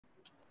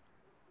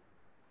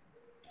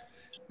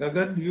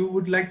Gagan, you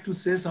would like to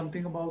say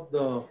something about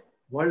the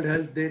World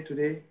Health Day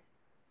today?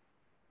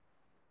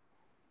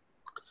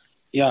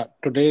 Yeah,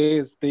 today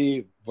is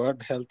the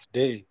World Health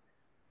Day.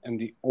 And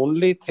the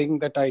only thing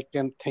that I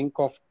can think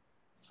of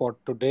for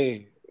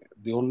today,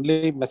 the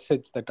only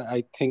message that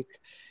I think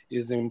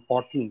is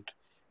important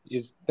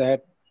is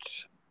that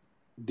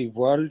the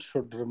world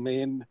should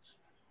remain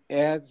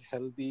as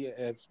healthy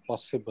as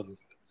possible.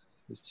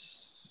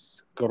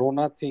 This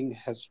Corona thing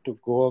has to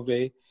go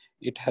away.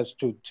 It has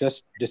to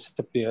just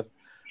disappear.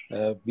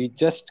 We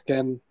just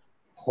can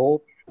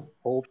hope,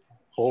 hope,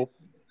 hope.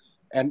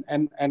 And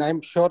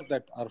I'm sure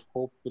that our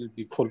hope will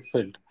be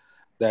fulfilled,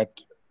 that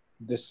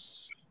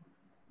this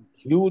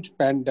huge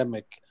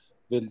pandemic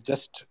will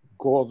just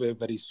go away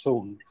very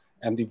soon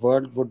and the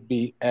world would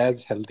be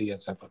as healthy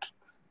as ever.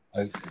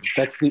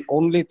 That's the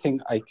only thing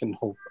I can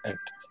hope at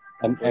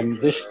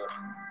and wish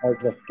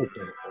as of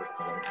today.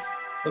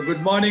 So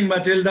good morning,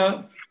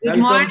 Matilda. Good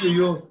Welcome morning. to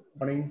you.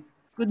 Morning.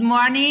 Good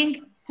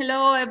morning.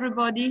 Hello,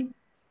 everybody.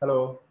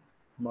 Hello.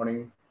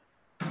 Morning.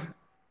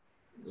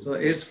 So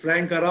is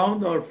Frank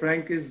around, or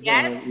Frank is?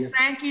 Yes,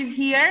 Frank is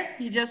here.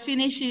 He just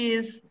finished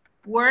his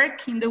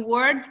work in the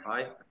ward.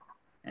 Hi.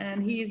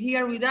 And he is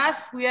here with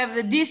us. We have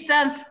the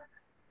distance,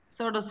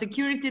 sort of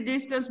security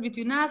distance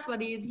between us,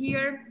 but he is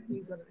here.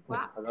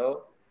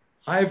 Hello.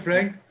 Hi,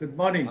 Frank. Good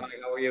morning. Hi,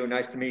 how are you?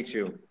 Nice to meet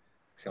you.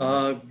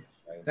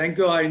 Thank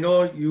you. I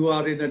know you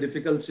are in a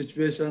difficult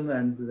situation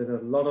and there are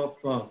a lot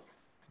of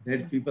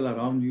dead people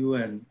around you,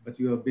 but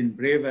you have been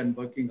brave and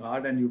working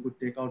hard, and you could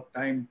take out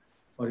time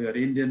for your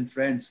Indian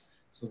friends.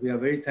 So we are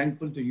very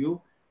thankful to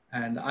you.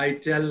 And I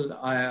tell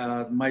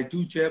my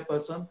two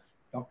chairperson,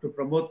 Dr.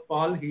 Pramod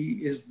Pal, he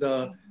is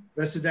the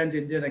President,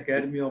 Indian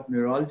Academy of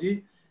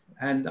Neurology,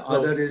 and the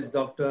other is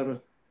Dr.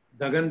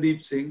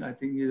 Gagandeep Singh. I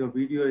think your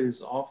video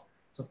is off.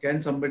 So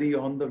can somebody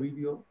on the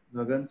video,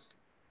 Gagan?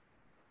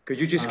 Could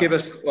you just give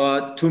us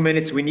 2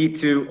 minutes? We need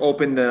to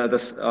open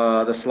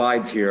the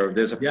slides here.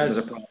 There's a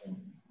problem.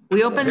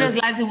 We open the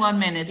slides in 1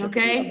 minute,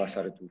 okay?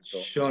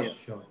 Sure,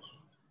 sure.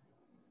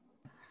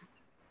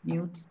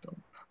 Mute, stop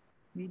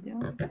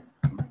video.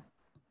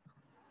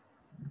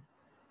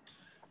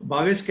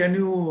 Bhavesh, can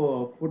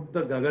you put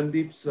the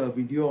Gagandeep's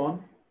video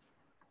on?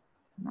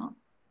 No.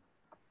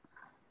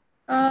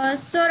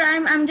 Sir,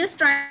 I'm just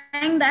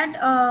trying that.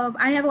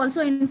 I have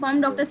also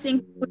informed Dr.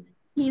 Singh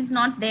he's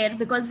not there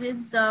because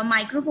his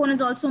microphone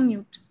is also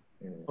mute.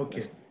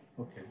 Okay.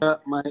 Okay.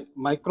 My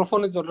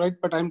microphone is all right,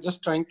 but I'm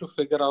just trying to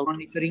figure out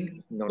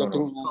monitoring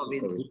getting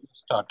my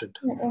started.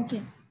 Oh,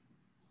 okay.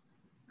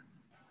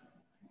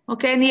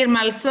 Okay,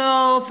 Nirmal.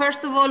 So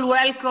first of all,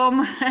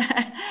 welcome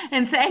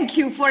and thank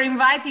you for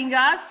inviting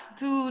us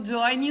to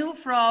join you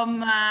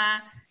from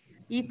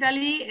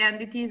Italy.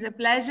 And it is a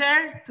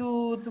pleasure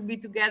to be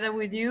together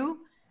with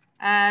you.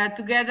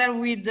 Together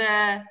with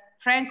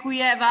Frank, we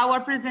have our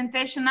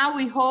presentation now.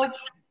 We hope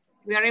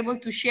we are able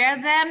to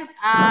share them.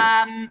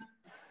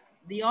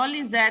 The only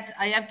is that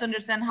I have to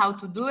understand how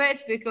to do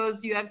it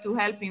because you have to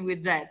help me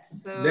with that.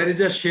 So there is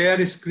a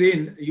share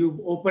screen.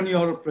 You open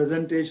your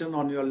presentation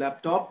on your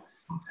laptop,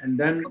 and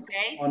then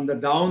on the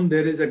down,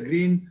 there is a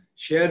green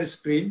share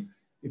screen.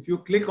 If you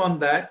click on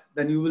that,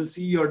 then you will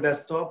see your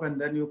desktop,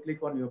 and then you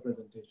click on your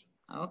presentation.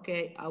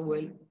 Okay, I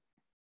will.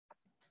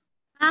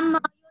 I'm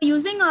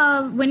using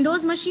a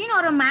Windows machine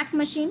or a Mac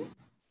machine?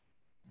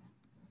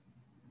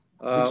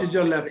 Which is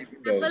your laptop?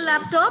 Apple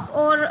laptop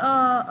or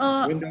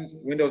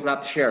Windows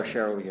laptop.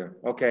 Share over here.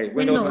 Okay,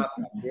 Windows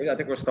laptop. I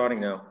think we're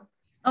starting now.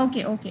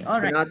 Okay, okay, all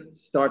right. Cannot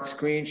start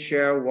screen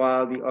share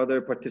while the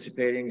other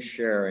participating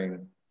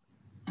sharing.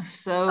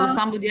 So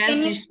somebody else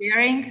is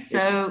sharing.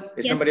 So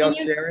is somebody else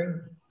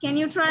sharing? Can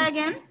you try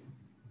again?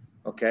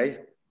 Okay.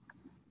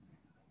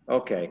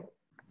 Okay.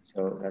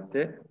 So that's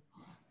it.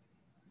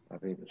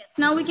 Yes,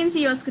 now we can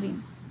see your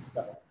screen.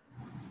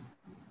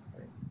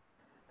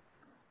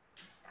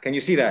 Can you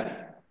see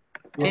that?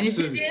 Can you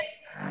see this?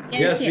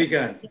 Yes, we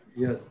can.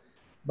 Yes.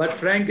 But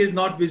Frank is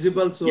not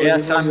visible. So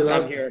yes, I'm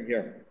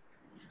here.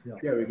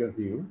 Yeah, we can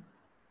see you.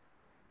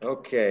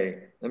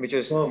 Okay. Let me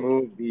just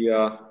move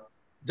the...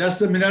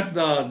 Just a minute.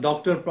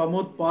 Dr.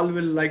 Pramod Pal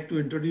will like to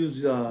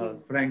introduce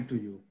Frank to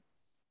you.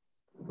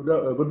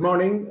 Good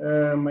morning,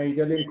 my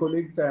Italian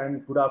colleagues,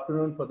 and good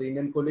afternoon for the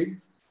Indian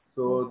colleagues.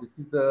 So this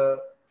is the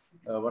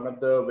one of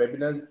the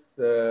webinars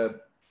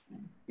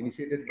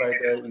initiated by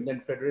the Indian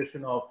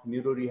Federation of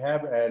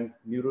NeuroRehab and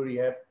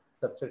NeuroRehab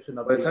subsection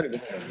of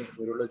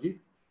neurology.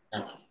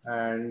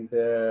 And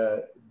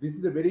this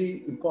is a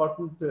very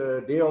important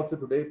day also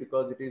today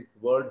because it is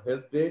World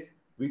Health Day,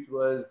 which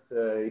was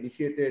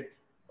initiated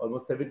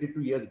almost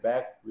 72 years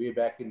back, way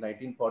back in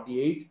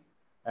 1948.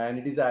 And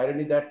it is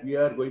irony that we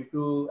are going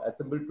to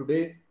assemble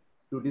today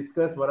to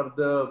discuss one of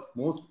the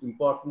most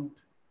important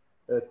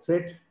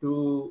threat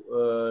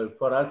to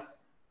for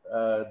us,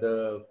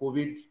 the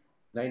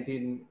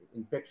COVID-19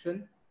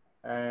 infection.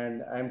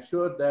 And I'm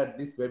sure that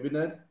this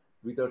webinar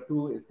with our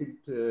two esteemed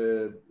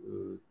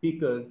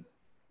speakers,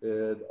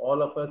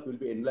 all of us will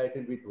be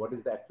enlightened with what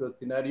is the actual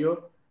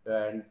scenario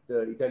and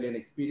the Italian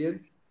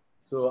experience.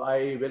 So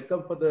I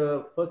welcome for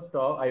the first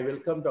talk, I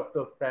welcome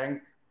Dr.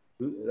 Frank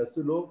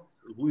Rasulo,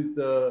 who is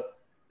the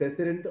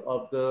president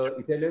of the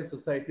Italian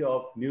Society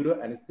of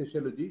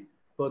Neuroanesthesiology,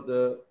 for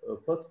the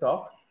first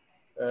talk.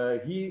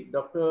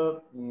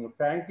 Dr.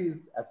 Frank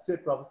is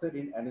associate professor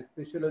in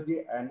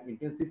anesthesiology and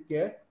intensive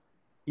care.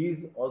 He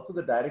is also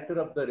the director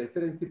of the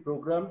residency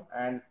program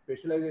and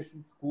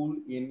specialization school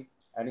in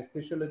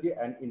anesthesiology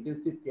and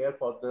intensive care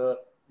for the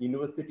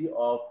University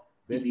of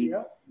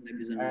Brescia.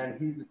 And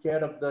he is the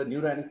chair of the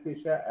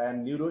neuroanesthesia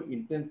and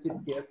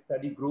neurointensive care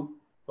study group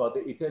for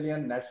the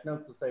Italian National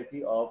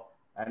Society of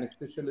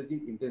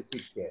Anesthesiology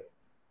Intensive Care.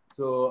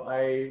 So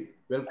I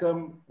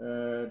welcome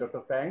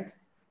Dr. Frank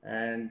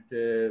and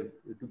to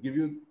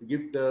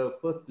give the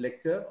first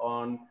lecture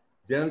on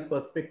general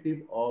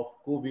perspective of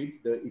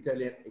COVID, the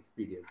Italian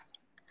experience.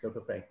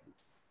 Dr. Frank,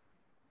 please.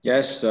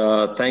 Yes,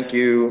 thank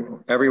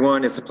you,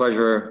 everyone. It's a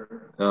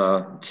pleasure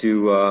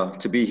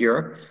to be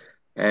here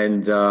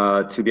and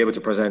to be able to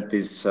present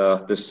this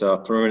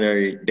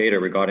preliminary data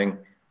regarding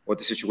what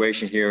the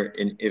situation here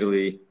in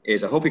Italy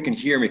is. I hope you can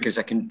hear me because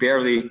I can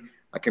barely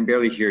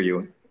hear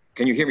you.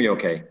 Can you hear me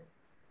okay?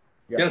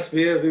 Yeah. Yes,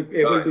 we are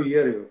able to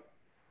hear you.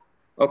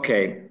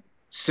 Okay,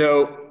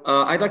 so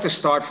I'd like to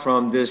start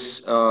from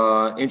this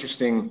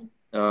interesting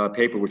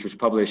paper which was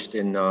published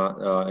in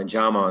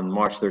JAMA on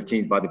March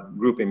 13th by the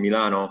group in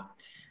Milano.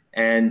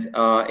 And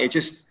it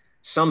just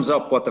sums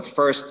up what the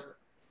first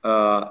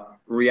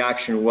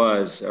reaction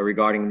was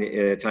regarding the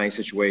Italian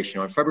situation.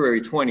 On February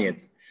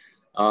 20th,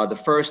 the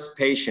first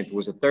patient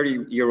was a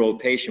 30-year-old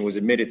patient was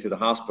admitted to the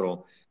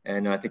hospital.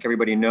 And I think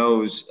everybody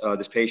knows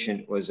this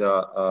patient was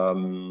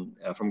from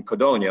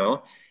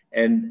Codogno.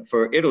 And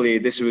for Italy,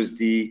 this was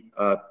the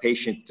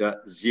patient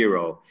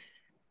 0.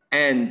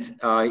 And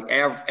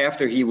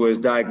after he was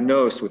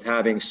diagnosed with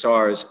having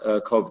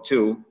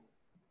SARS-CoV-2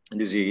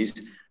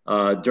 disease,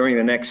 during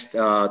the next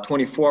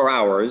 24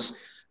 hours,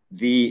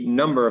 the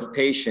number of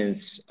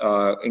patients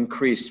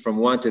increased from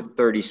 1 to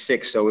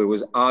 36. So it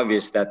was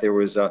obvious that there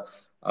was a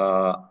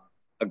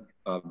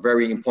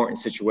very important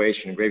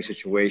situation, a grave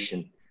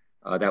situation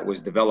that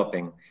was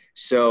developing.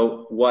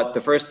 So what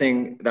the first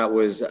thing that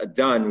was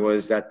done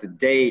was that the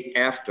day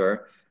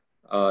after,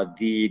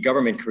 the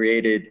government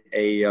created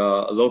a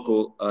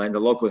local and the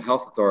local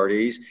health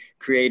authorities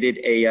created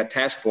a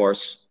task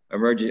force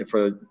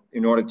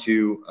in order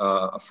to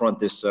affront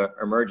this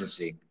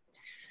emergency.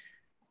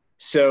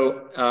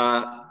 So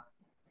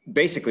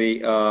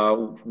basically,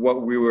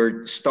 what we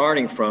were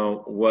starting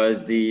from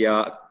was the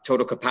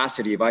total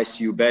capacity of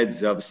ICU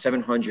beds of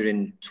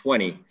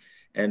 720.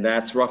 And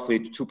that's roughly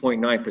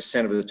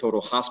 2.9% of the total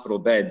hospital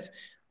beds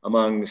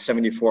among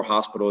 74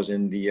 hospitals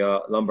in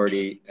the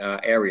Lombardy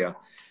area.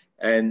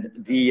 And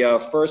the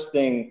first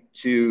thing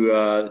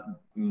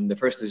the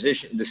first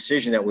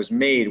decision that was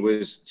made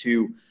was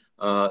to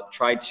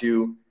try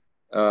to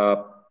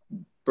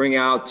bring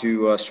out,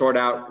 to sort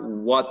out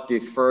what the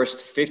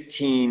first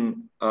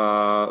 15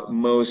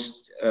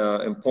 most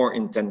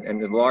important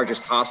and the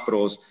largest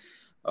hospitals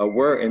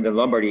were in the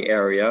Lombardy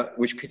area,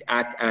 which could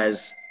act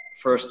as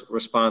first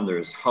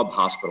responders, hub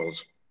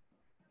hospitals.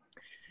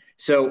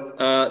 So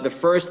the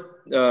first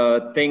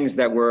things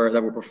that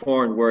were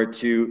performed were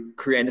to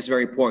create, and this is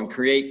very important,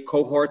 create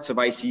cohorts of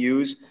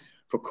ICUs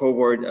for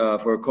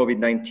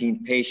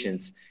COVID-19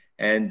 patients,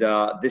 and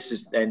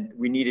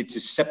we needed to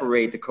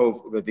separate the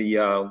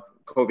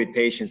COVID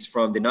patients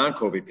from the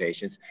non-COVID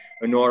patients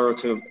in order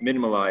to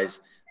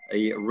minimize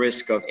a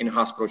risk of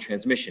in-hospital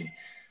transmission.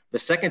 The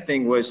second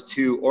thing was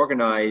to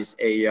organize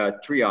a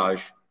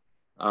triage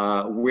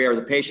where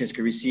the patients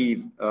could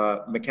receive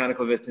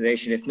mechanical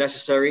ventilation if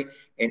necessary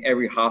in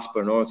every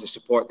hospital in order to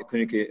support the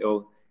clinically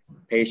ill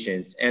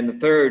patients. And the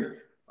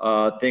third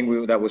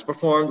thing that was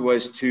performed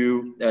was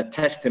to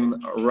test them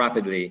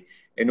rapidly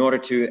in order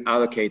to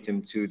allocate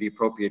them to the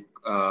appropriate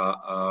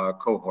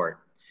cohort.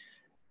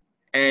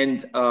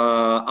 And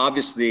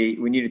obviously,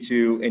 we needed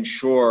to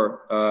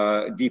ensure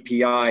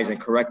DPIs and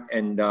correct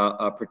and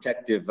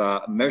protective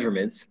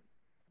measurements.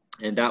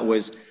 And that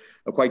was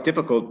quite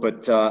difficult,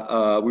 but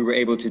we were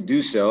able to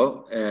do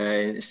so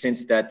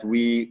since that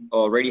we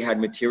already had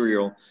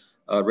material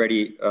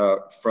ready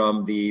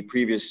from the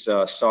previous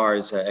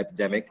SARS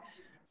epidemic.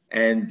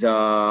 And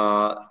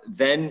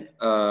then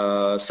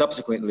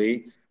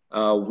subsequently,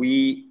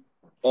 we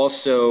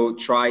also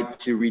tried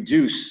to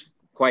reduce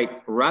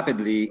quite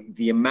rapidly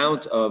the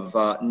amount of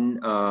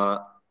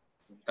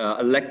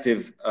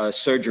elective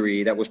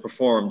surgery that was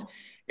performed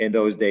in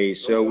those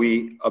days. So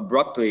we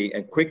abruptly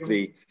and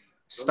quickly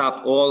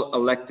stopped all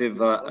elective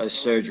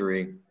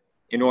surgery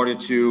in order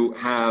to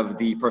have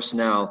the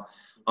personnel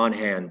on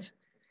hand.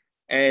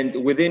 And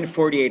within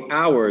 48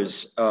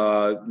 hours,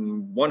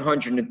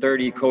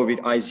 130 COVID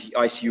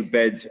ICU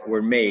beds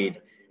were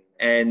made.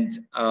 And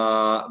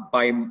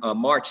by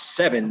March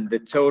 7, the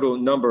total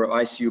number of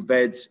ICU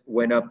beds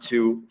went up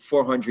to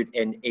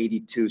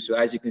 482. So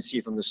as you can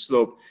see from the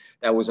slope,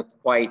 that was a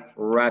quite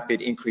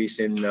rapid increase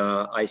in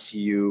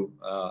ICU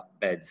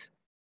beds.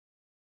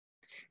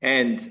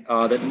 And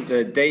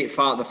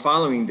the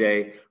following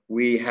day,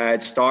 we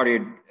had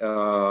started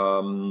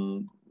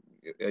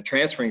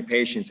transferring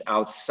patients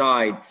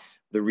outside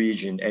the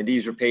region. And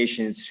these are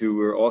patients who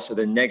were also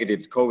the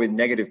COVID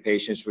negative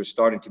patients were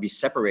starting to be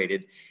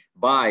separated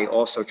by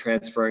also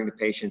transferring the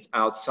patients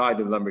outside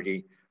the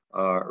Lombardy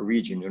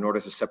region in order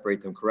to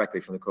separate them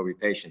correctly from the COVID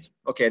patients.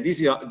 Okay, this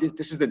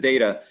is the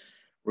data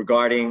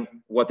regarding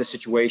what the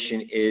situation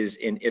is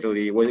in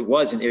Italy, what it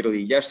was in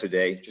Italy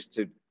yesterday, just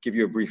to give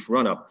you a brief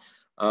run-up.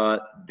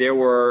 There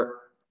were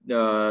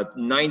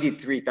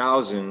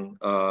 93,000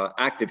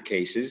 active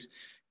cases.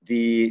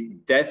 The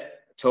death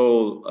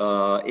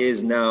toll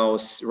is now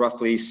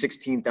roughly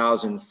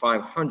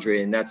 16,500,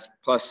 and that's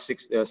plus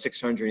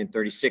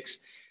 636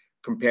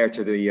 compared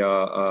to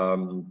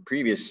the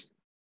previous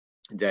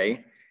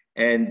day.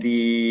 And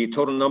the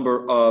total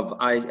number of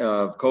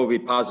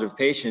COVID positive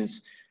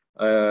patients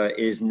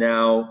is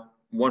now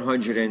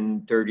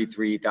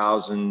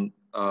 133,000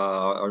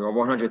 or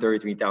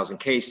 133,000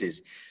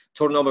 cases.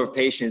 Total number of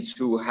patients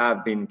who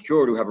have been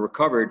cured, who have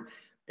recovered,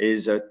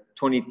 is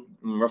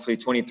roughly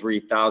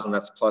 23,000.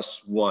 That's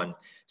plus 1.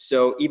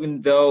 So even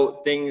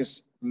though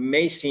things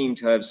may seem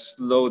to have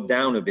slowed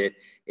down a bit,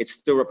 it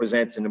still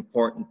represents an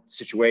important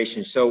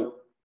situation. So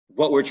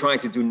what we're trying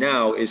to do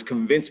now is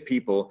convince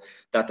people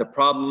that the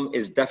problem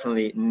is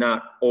definitely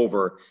not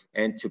over,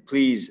 and to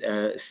please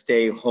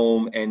stay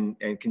home and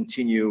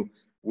continue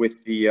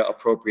with the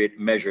appropriate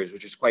measures,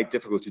 which is quite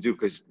difficult to do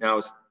because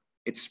now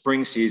it's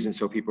spring season,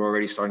 so people are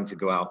already starting to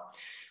go out.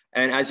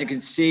 And as you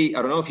can see,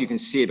 I don't know if you can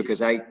see it because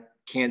I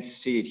can't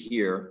see it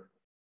here,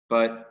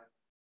 but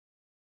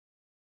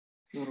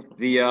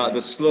the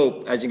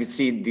slope, as you can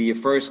see, the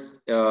first,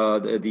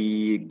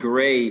 the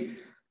gray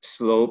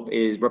slope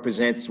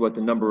represents what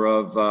the number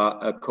of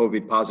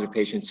COVID positive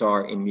patients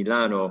are in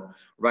Milano.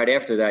 Right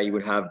after that, you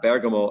would have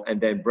Bergamo,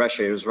 and then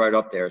Brescia is right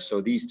up there.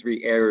 So these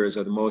three areas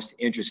are the most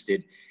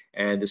interested,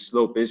 and the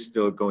slope is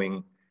still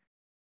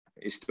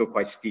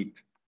quite steep.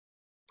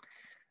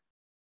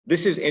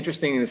 This is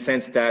interesting in the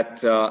sense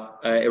that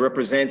it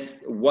represents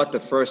what the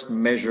first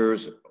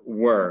measures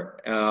were.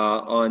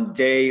 On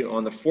the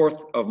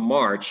 4th of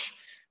March,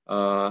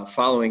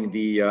 following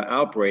the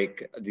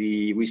outbreak,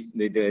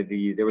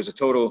 there was a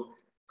total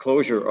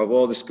closure of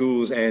all the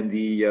schools and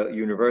the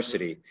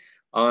university.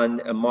 On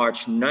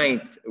March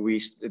 9th,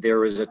 there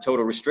was a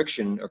total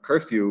restriction, a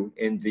curfew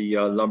in the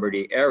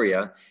Lombardy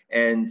area.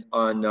 And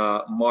on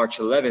March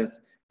 11th,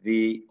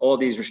 all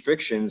these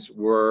restrictions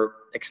were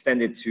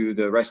extended to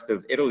the rest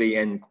of Italy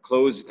and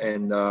closed,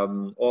 and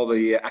all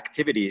the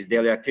activities,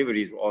 daily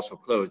activities, were also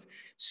closed.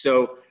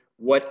 So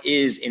what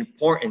is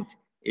important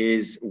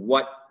is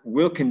what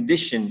will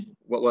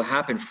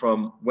happen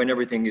from when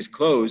everything is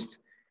closed,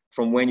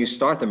 from when you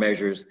start the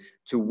measures,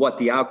 to what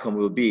the outcome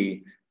will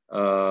be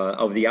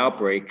of the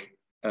outbreak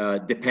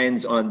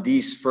depends on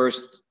these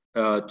first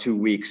 2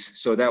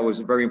 weeks. So that was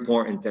very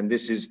important, and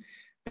this is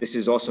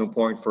also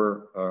important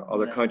for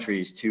other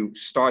countries to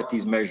start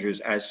these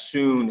measures as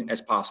soon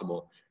as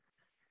possible.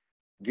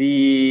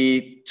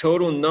 The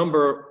total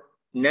number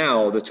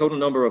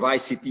of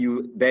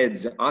ICU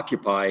beds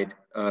occupied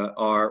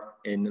are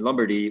in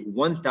Lombardy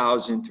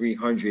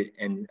 1,300,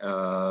 and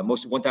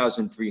most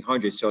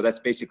 1,300. So that's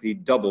basically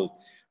double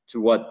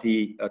to what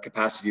the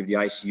capacity of the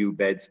ICU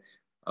beds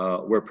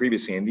were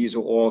previously, and these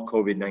are all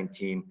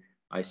COVID-19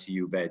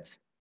 ICU beds.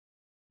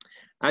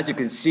 As you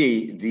can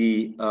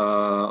see,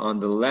 on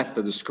the left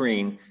of the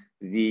screen,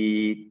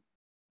 the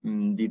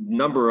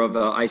number of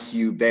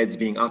ICU beds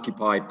being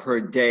occupied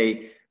per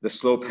day, the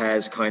slope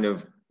has kind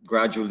of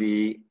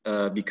gradually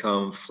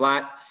become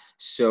flat.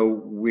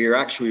 So we're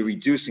actually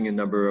reducing the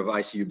number of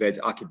ICU beds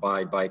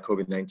occupied by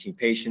COVID-19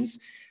 patients.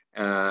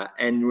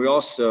 And we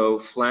also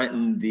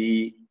flattened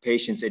the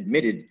patients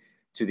admitted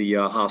to the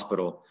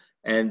hospital.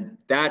 And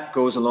that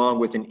goes along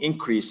with an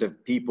increase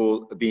of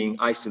people being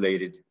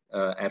isolated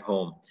at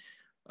home.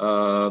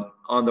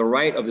 On the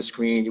right of the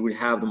screen, you would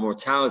have the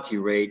mortality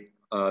rate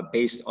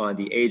based on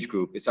the age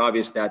group. It's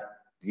obvious that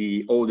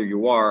the older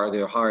you are,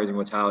 the higher the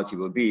mortality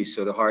will be.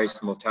 So the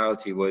highest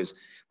mortality was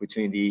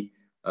between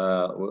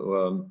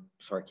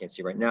sorry, I can't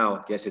see right now.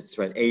 I guess it's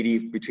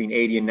between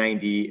 80 and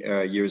 90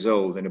 years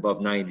old, and above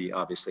 90,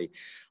 obviously.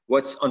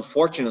 What's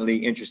unfortunately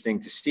interesting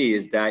to see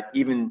is that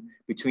even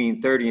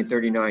between 30 and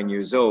 39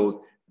 years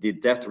old, the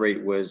death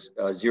rate was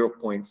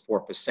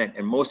 0.4%.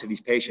 And most of these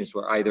patients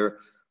were either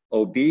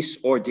obese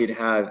or did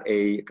have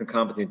a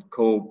concomitant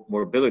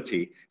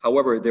comorbidity.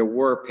 However, there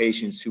were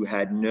patients who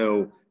had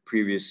no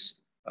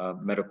previous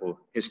medical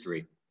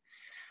history.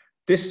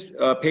 This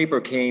paper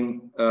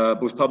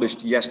was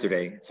published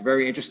yesterday. It's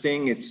very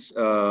interesting. It's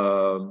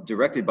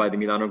directed by the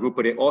Milano group,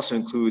 but it also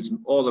includes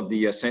all of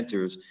the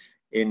centers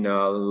in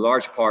a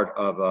large part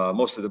of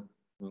most of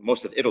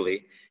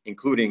Italy,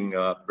 including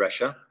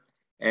Brescia.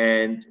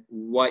 And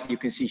what you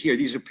can see here,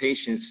 these are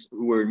patients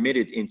who were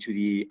admitted into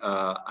the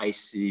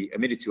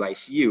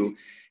ICU.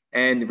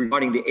 And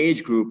regarding the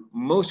age group,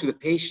 most of the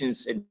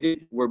patients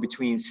admitted were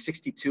between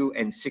 62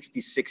 and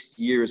 66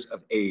 years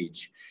of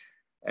age.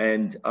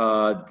 And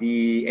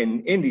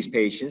in these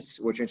patients,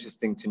 what's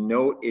interesting to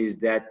note is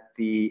that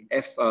the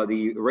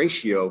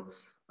ratio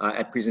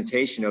at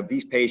presentation of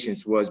these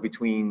patients was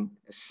between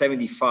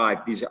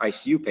 75, these are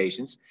ICU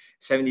patients,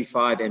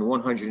 75 and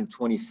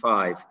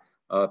 125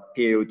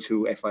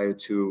 PaO2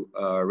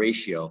 FiO2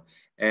 ratio.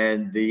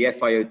 And the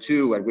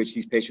FiO2 at which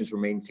these patients were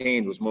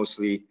maintained was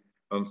mostly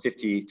from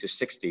 50 to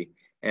 60.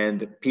 And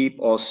the PEEP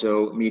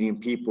also, median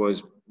PEEP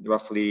was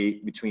roughly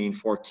between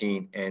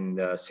 14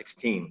 and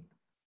 16.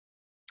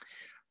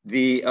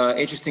 The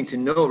interesting to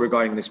know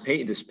regarding this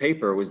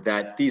paper was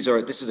that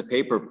this is a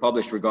paper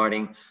published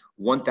regarding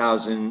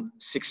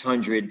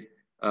 1,600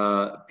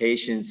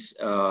 patients.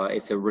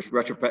 It's a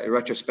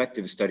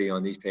retrospective study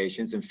on these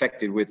patients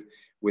infected with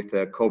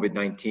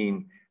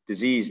COVID-19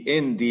 disease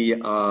in the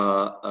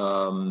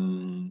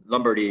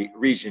Lombardy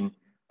region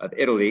of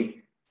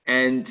Italy.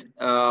 And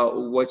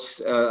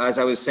as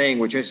I was saying,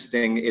 what's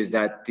interesting is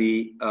that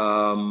the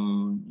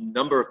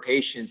number of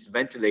patients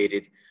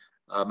ventilated,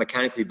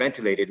 mechanically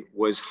ventilated,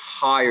 was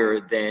higher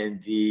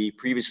than the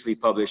previously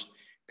published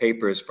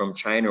papers from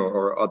China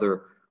or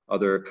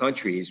other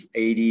countries.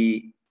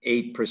 88%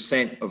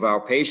 of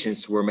our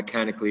patients were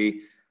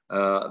mechanically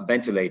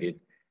ventilated.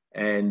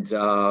 And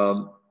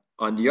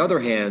on the other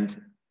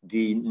hand,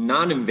 the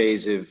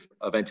non-invasive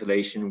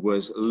ventilation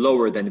was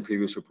lower than the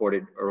previous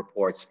reported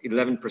reports.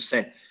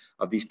 11%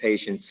 of these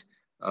patients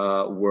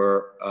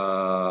were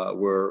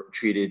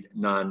treated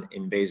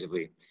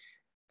non-invasively.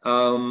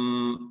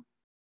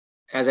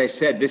 As I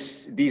said,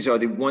 these are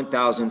the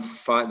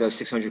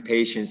 1,600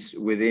 patients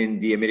within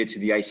the admitted to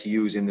the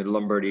ICUs in the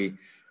Lombardy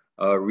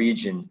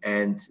region,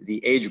 and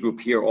the age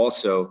group here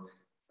also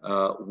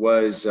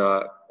was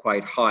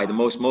quite high.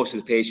 Most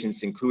of the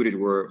patients included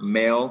were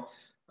male,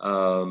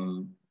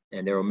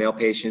 and there were male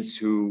patients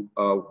who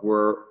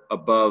were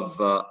above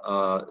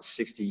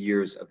 60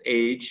 years of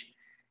age,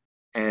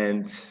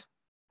 and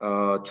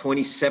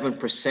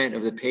 27%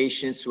 of the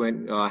patients who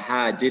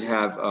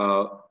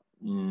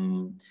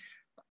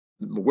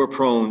were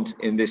prone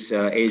in this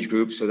age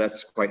group, so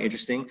that's quite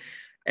interesting.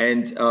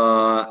 And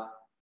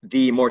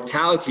the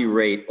mortality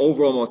rate,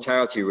 overall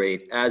mortality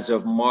rate, as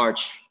of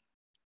March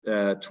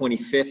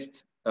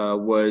 25th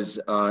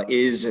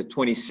is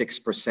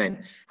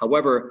 26%.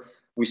 However,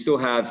 we still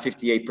have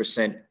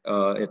 58%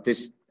 at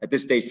this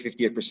stage.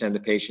 58% of the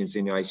patients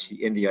in the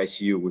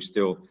ICU were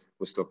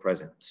still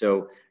present.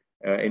 So,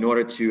 in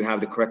order to have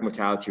the correct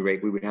mortality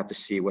rate, we would have to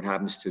see what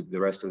happens to the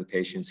rest of the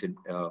patients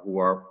who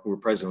are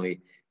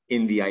presently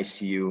in the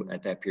ICU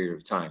at that period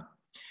of time.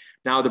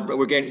 Now,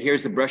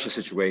 here's the Brescia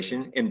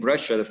situation. In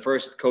Brescia, the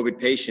first COVID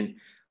patient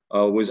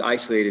was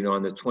isolated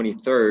on the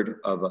 23rd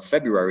of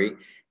February.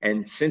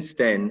 And since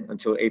then,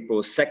 until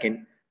April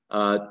 2nd,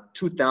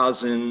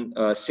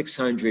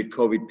 2,600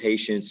 COVID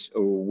patients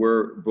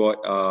were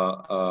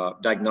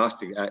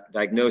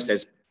diagnosed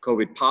as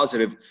COVID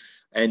positive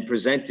and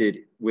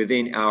presented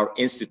within our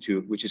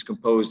institute, which is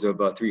composed of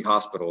 3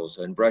 hospitals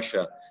in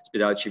Brescia,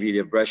 Ospedale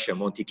Civile of Brescia,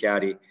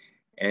 Montichiari,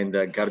 and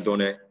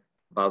Gardone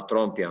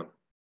Valtrompia.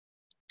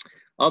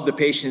 Of the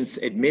patients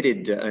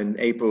admitted on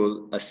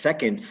April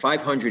 2nd,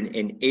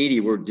 580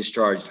 were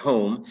discharged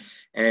home,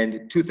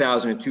 and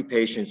 2,002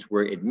 patients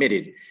were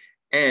admitted.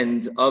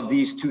 And of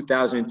these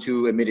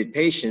 2,002 admitted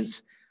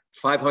patients,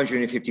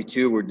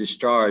 552 were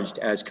discharged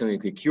as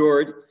clinically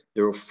cured.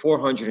 There were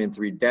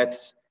 403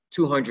 deaths,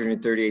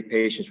 238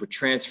 patients were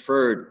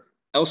transferred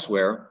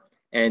elsewhere,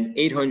 and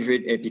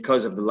 800,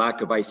 because of the lack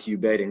of ICU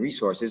bed and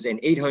resources, and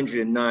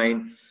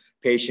 809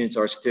 patients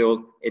are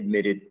still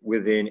admitted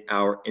within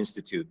our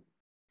institute.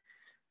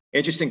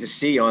 Interesting to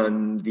see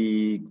on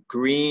the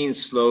green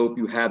slope,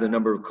 you have the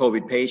number of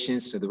COVID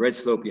patients. So the red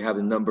slope, you have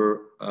the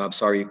number,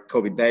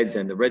 COVID beds,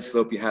 and the red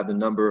slope, you have the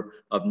number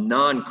of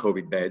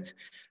non-COVID beds.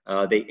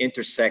 They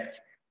intersect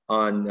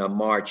on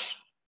March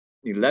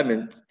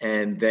 11th,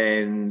 and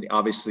then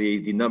obviously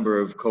the number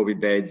of COVID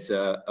beds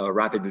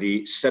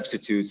rapidly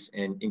substitutes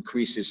and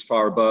increases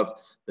far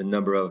above the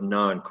number of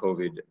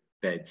non-COVID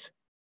beds.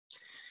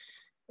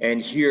 And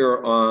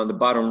here on the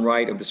bottom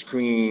right of the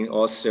screen,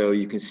 also,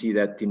 you can see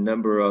that the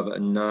number of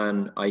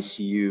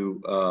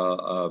non-ICU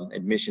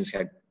admissions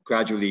had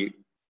gradually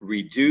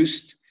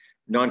reduced.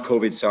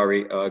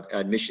 Non-COVID,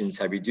 admissions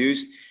have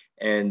reduced,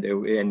 and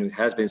it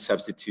has been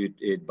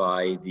substituted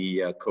by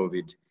the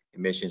COVID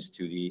admissions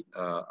to the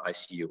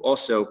ICU.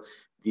 Also,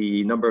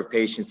 the number of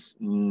patients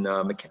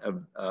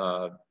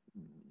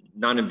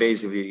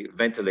non-invasively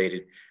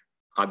ventilated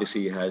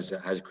obviously has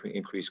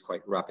increased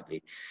quite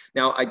rapidly.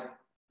 Now, I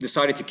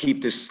decided to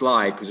keep this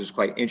slide because it's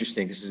quite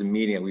interesting. This is a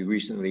meeting that we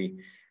recently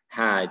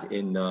had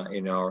in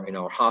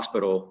our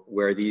hospital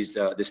where this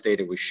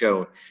data was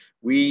shown.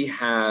 We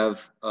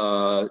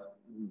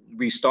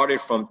started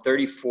from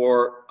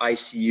 34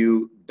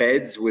 ICU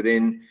beds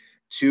within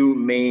 2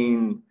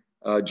 main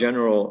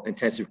general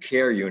intensive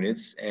care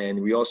units,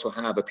 and we also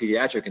have a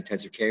pediatric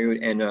intensive care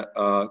unit and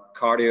a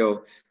cardiac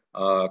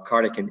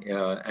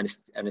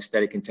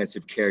anesthetic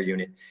intensive care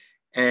unit.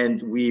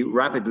 And we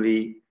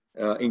rapidly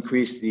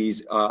increased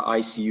these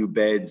ICU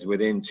beds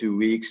within 2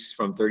 weeks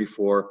from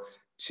 34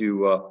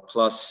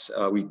 plus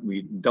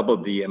we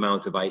doubled the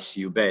amount of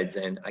ICU beds,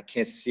 and I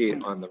can't see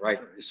it on the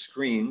right of the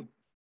screen.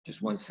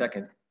 Just 1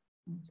 second.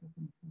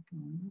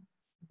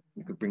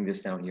 We could bring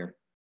this down here.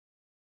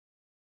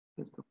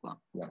 Questo qua,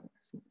 yeah.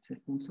 se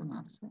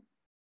funzionasse.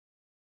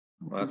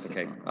 Well, that's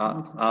okay.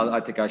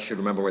 I think I should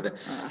remember where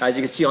as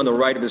you can see on the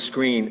right of the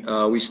screen,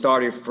 we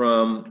started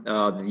from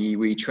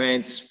we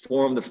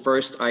transformed the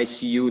first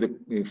ICU, the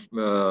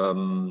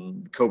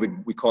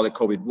COVID, we call it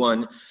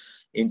COVID-1,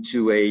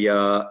 into a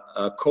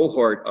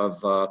cohort of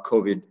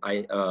COVID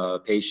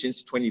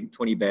patients,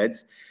 20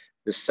 beds.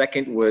 The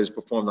second was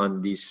performed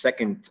on the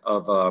 2nd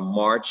of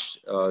March.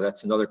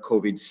 That's another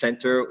COVID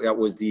center. That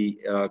was the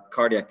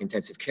cardiac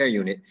intensive care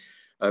unit,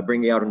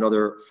 bringing out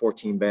another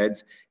 14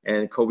 beds,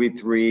 and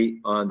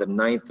COVID-3 on the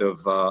 9th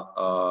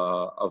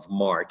of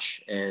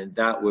March. And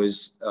that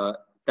was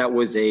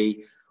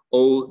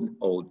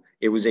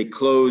it was a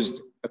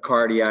closed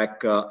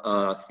cardiac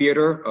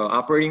theater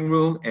operating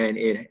room, and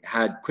it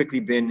had quickly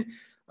been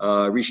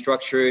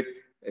restructured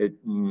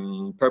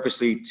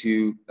purposely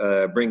to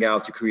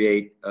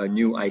create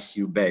new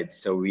ICU beds.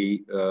 So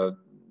we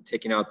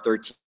taken out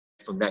 13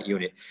 from that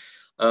unit.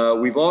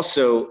 We've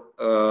also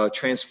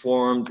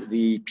transformed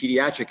the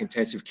pediatric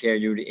intensive care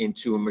unit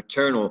into a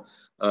maternal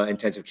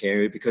intensive care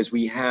unit, because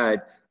we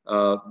had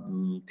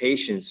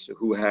patients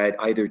who had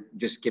either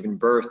just given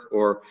birth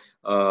or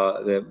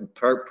the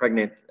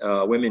pregnant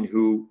women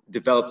who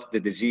developed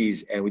the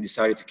disease, and we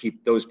decided to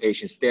keep those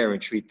patients there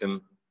and treat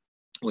them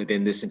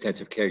within this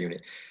intensive care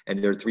unit. And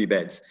there are 3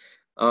 beds.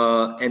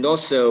 And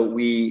also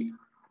the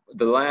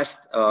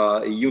last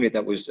unit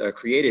that was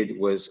created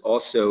was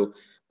also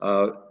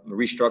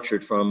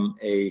restructured from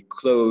a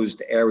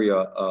closed area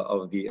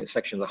of the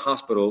section of the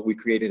hospital. We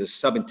created a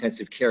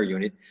sub-intensive care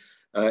unit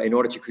in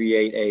order to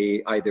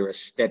create either a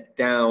step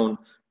down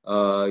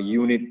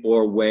unit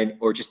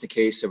or just in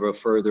case of a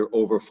further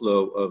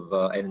overflow of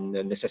and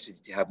a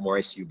necessity to have more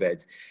ICU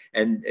beds.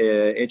 And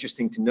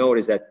interesting to note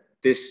is that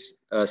this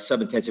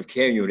sub-intensive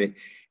care unit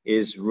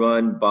is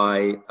run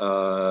by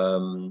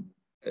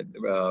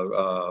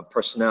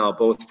personnel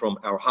both from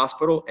our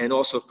hospital and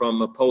also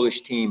from a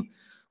Polish team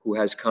who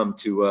has come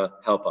to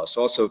help us.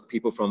 Also,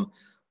 people from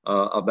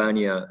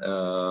Albania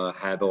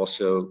have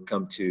also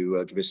come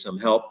to give us some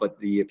help, but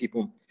the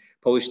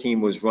Polish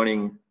team was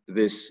running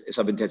this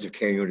sub-intensive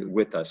care unit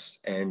with us,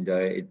 and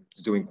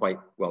it's doing quite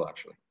well,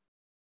 actually.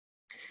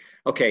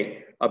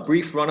 Okay, a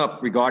brief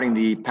run-up regarding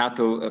the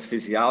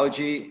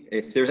pathophysiology.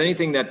 If there's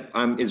anything that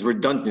is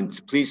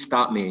redundant, please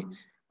stop me. Is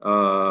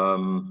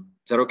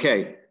that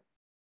okay?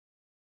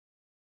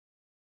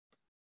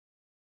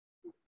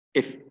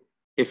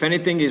 If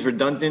anything is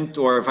redundant,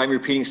 or if I'm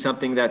repeating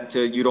something that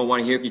you don't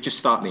want to hear, you just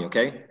stop me,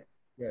 okay?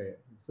 Yeah,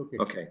 it's okay.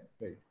 Okay.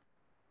 Right.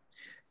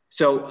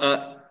 So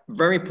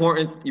very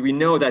important, we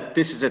know that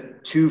this is a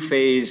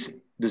 2-phase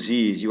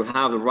disease. You would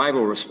have the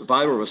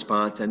viral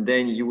response, and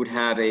then you would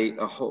have a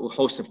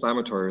host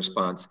inflammatory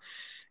response.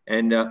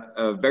 And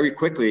very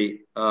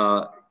quickly,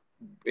 the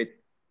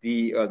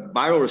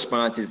viral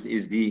response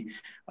is the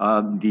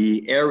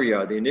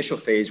area, the initial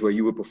phase where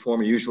you would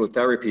perform your usual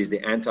therapies, the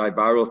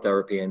antiviral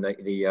therapy, and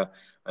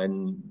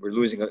and we're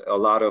losing a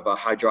lot of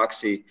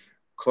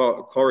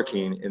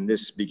hydroxychloroquine in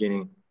this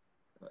beginning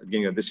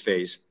of this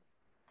phase.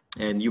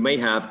 And you may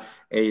have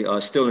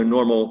still a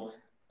normal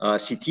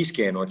CT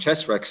scan or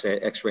chest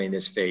X-ray in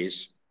this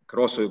phase. Could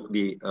also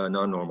be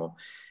non-normal.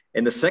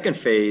 In the second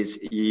phase,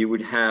 you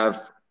would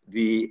have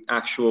the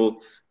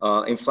actual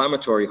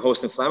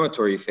host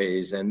inflammatory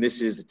phase, and this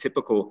is the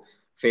typical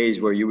phase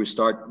where you would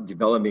start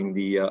developing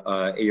the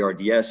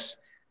ARDS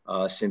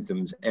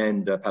symptoms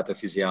and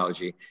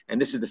pathophysiology. And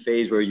this is the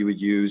phase where you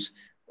would use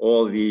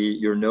all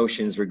your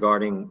notions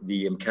regarding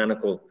the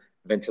mechanical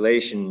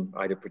ventilation,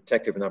 either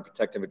protective or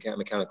non-protective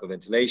mechanical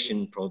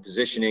ventilation, prone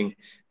positioning,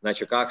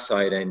 nitric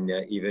oxide, and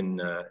even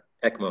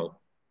ECMO.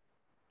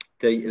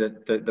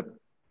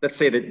 Let's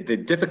say that the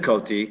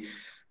difficulty,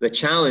 the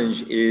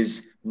challenge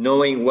is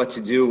knowing what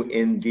to do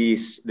in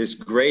this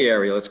gray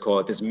area, let's call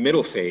it, this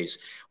middle phase,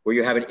 where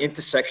you have an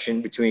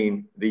intersection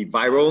between the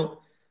viral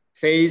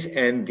phase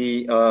and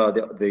the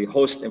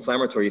host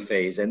inflammatory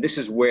phase. And this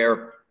is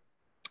where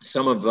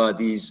some of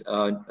these,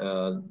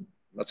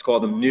 let's call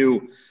them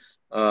new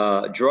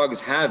drugs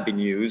have been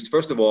used.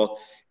 First of all,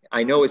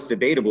 I know it's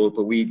debatable,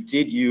 but we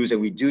did use,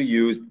 and we do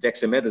use,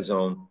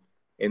 dexamethasone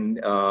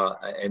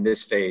in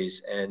this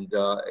phase. And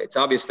it's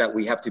obvious that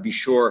we have to be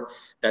sure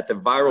that the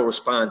viral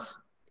response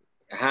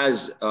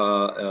has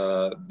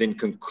been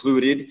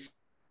concluded.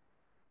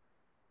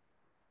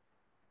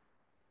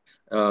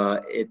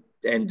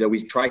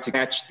 We try to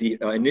catch the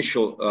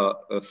initial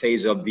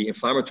phase of the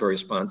inflammatory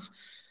response.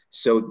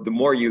 So the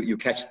more you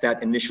catch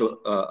that initial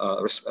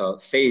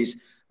phase,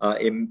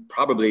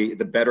 probably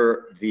the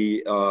better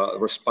the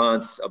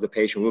response of the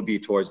patient will be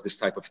towards this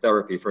type of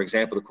therapy. For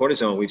example, the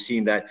cortisone, we've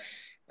seen that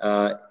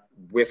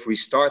if we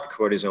start the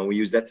cortisone, we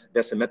use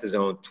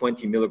dexamethasone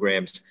 20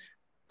 milligrams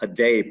a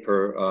day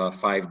per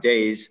 5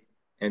 days.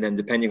 And then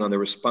depending on the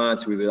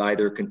response, we would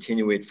either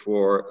continue it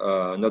for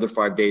another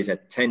 5 days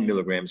at 10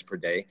 milligrams per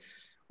day,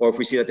 or if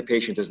we see that the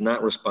patient does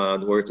not respond,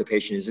 or if the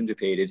patient is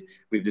intubated,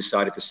 we've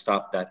decided to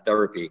stop that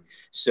therapy.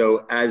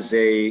 So as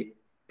a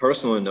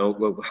personal note,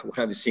 what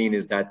I've seen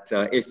is that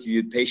if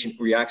the patient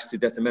reacts to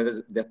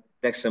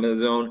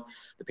dexamethasone,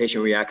 the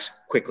patient reacts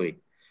quickly.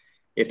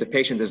 If the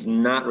patient does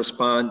not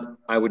respond,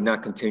 I would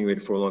not continue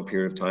it for a long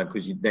period of time,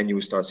 because then you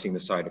will start seeing the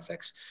side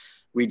effects.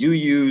 We do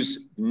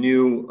use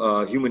new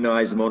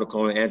humanized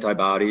monoclonal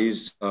antibodies,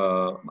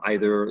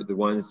 either the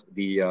ones,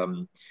 the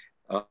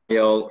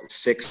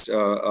IL-6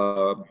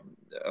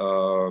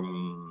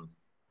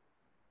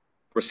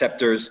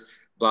 receptors,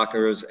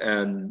 blockers,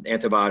 and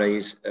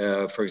antibodies,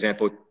 for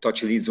example,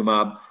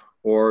 tocilizumab,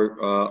 or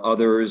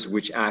others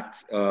which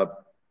act a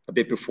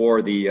bit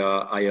before the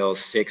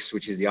IL-6,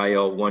 which is the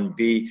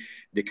IL-1B,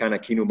 the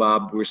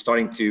canakinumab. We're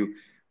starting to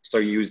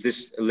use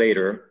this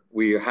later.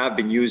 We have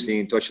been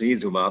using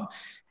tocilizumab,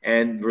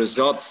 and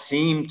results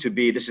seem to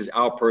be, this is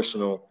our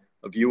personal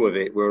view of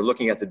it, we're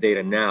looking at the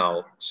data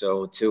now,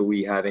 so until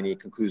we have any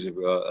conclusive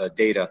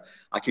data,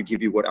 I could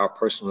give you what our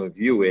personal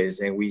view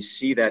is. And we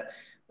see that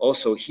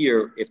also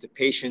here, if the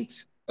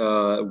patient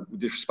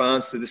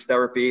responds to this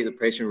therapy, the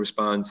patient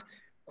responds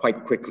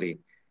quite quickly.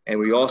 And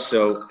we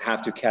also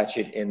have to catch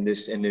it in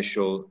this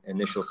initial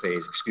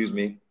phase. Excuse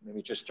me, let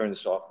me just turn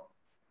this off.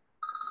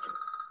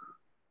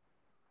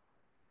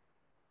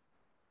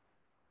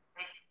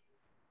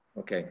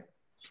 Okay.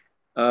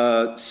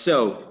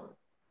 So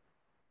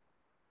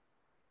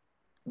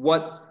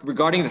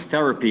regarding the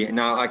therapy,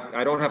 now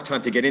I don't have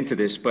time to get into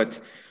this, but,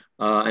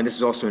 and this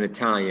is also in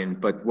Italian,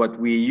 but what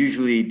we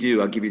usually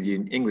do, I'll give you the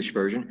English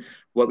version.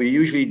 What we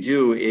usually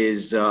do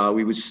is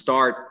we would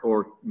start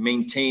or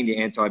maintain the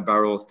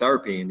antiviral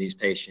therapy in these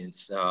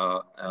patients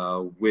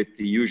with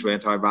the usual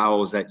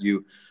antivirals that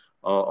you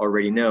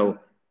already know.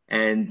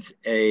 And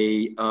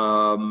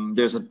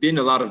there's been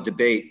a lot of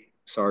debate,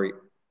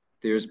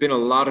 there's been a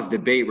lot of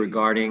debate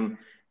regarding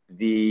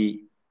the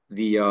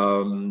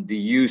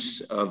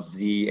use of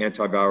the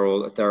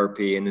antiviral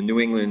therapy. In the New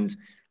England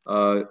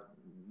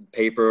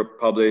paper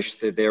published,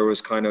 that there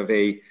was kind of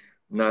a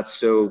not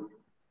so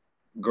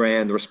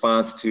grand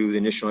response to the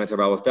initial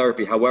antiviral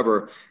therapy.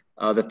 However,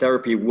 the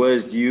therapy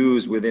was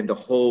used within the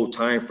whole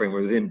time frame,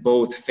 within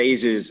both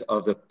phases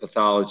of the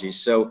pathology.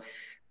 So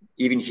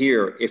even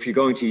here, if you're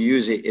going to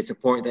use it, it's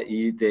important that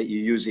you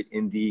use it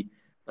in the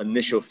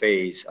initial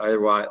phase.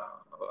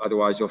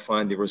 Otherwise you'll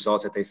find the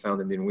results that they found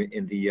in the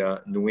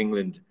New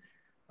England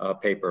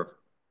paper.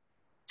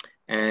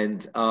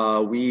 And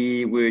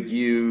we would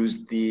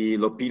use the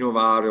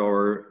lopinavir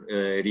or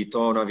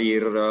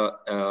ritonavir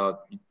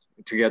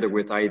together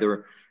with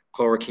either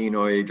chloroquine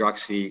or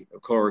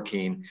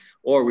hydroxychloroquine,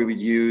 or we would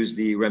use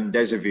the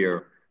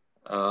remdesivir,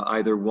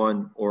 either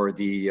one or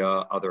the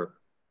other.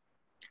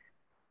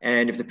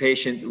 And if the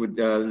patient would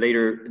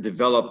later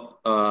develop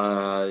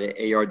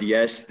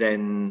ARDS,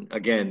 then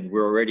again,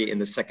 we're already in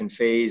the second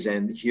phase,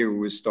 and here we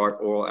would start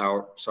all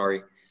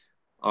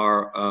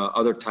our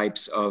other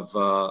types of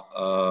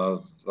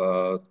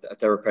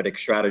therapeutic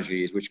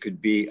strategies, which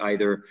could be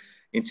either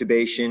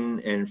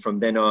intubation, and from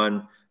then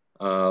on,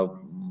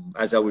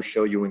 as I will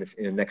show you in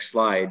the next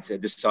slides,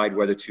 decide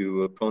whether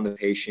to prone the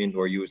patient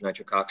or use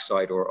nitric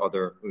oxide or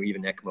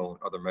even ECMO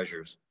and other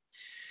measures.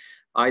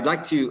 I'd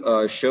like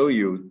to show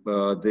you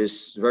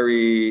this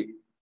very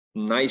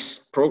nice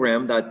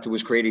program that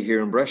was created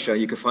here in Brescia.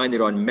 You can find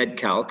it on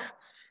MedCalc,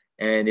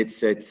 and it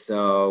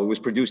was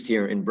produced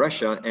here in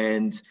Brescia.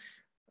 And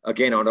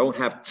again, I don't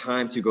have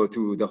time to go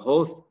through the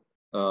whole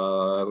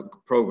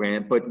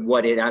program, but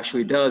what it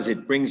actually does,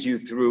 it brings you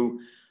through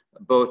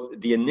both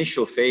the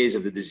initial phase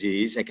of the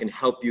disease and can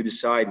help you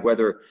decide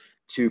whether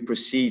to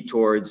proceed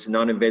towards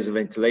non-invasive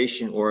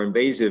ventilation or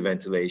invasive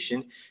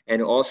ventilation.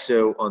 And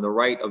also on the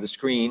right of the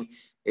screen,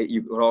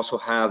 you can also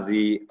have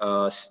the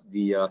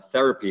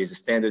therapies, the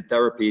standard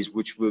therapies,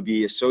 which will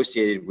be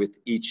associated with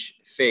each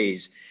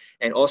phase.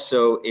 And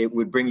also it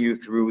would bring you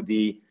through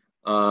the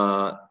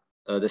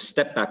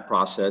step back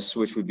process,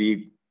 which would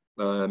be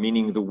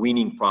meaning the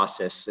weaning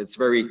process. It's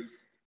very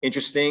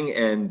interesting,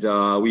 and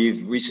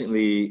we've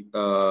recently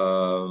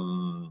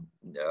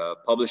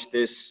published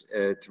this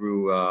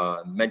through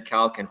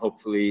MedCalc, and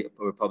hopefully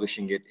we're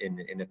publishing it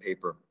in a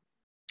paper,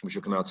 which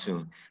will come out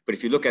soon. But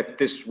if you look at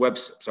this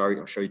website, sorry,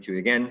 I'll show you to you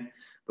again,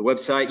 the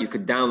website, you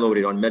could download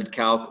it on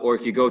MedCalc, or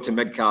if you go to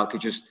MedCalc, you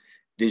just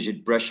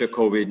digit Brescia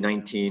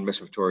COVID-19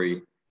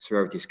 respiratory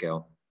severity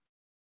scale.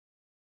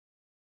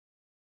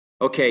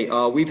 Okay,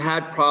 we've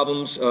had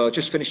problems,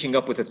 just finishing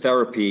up with the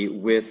therapy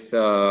with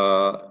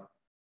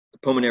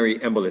pulmonary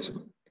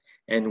embolism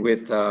and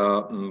with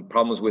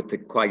problems with the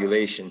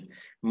coagulation,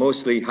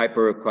 mostly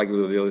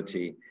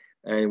hypercoagulability.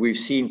 And we've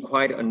seen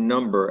quite a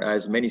number,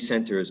 as many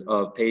centers,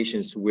 of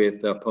patients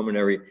with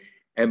pulmonary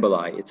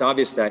emboli. It's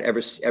obvious that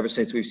ever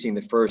since we've seen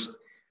the first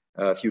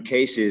few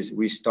cases,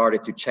 we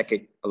started to check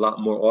it a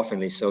lot more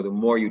oftenly. So the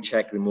more you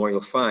check, the more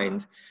you'll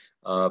find.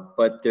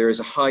 But there is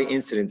a high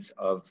incidence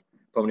of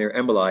pulmonary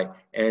emboli,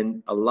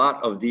 and a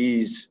lot of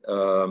these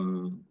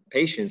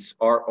patients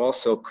are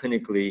also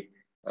clinically,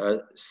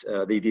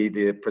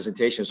 the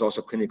presentation is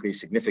also clinically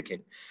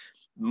significant.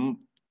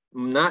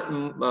 mostly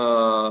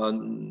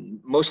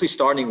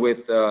starting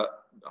with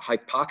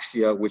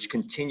hypoxia, which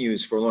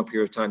continues for a long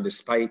period of time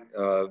despite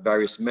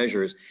various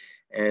measures,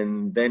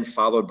 and then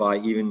followed by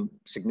even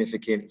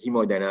significant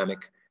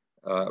hemodynamic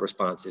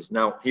responses.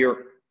 Now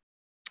here,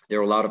 there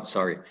are a lot of,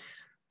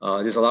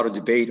 there's a lot of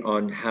debate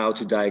on how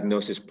to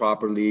diagnose this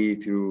properly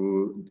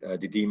through the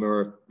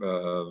D-dimer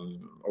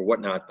or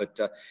whatnot. But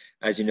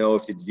as you know,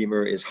 if the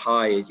D-dimer is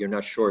high, you're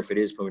not sure if it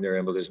is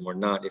pulmonary embolism or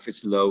not. If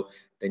it's low,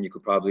 then you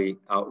could probably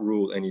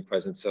outrule any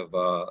presence of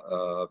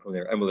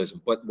pulmonary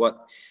embolism. But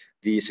what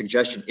the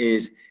suggestion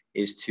is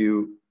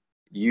to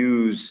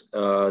use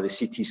the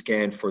CT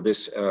scan for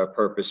this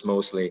purpose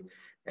mostly,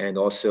 and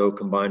also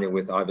combine it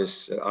with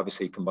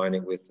obviously combine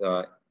it with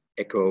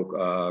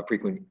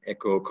frequent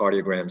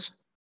echocardiograms.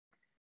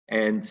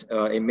 And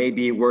it may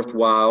be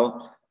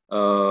worthwhile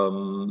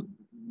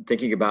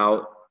thinking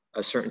about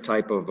a certain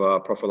type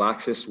of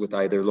prophylaxis with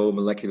either low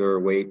molecular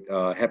weight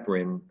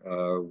heparin.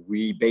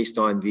 Based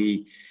on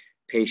the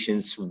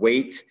patient's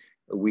weight,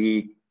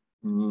 we're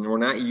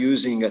not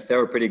using a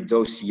therapeutic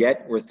dose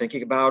yet. We're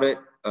thinking about it,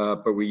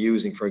 but we're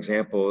using, for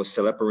example,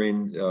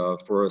 celeparin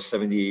for a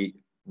 70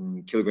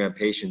 kilogram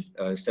patient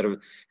instead of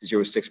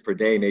 0.6 per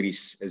day, maybe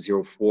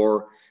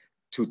 0.4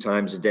 2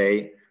 times a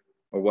day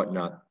or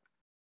whatnot.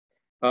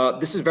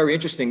 This is very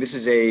interesting. This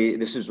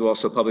is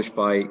also published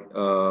by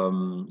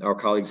our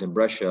colleagues in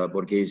Brescia,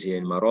 Borghesi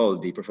and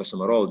Maroldi, Professor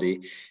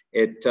Maroldi.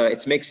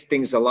 It makes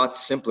things a lot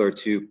simpler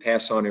to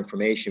pass on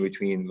information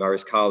between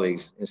various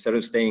colleagues. Instead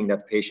of saying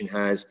that the patient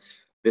has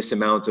this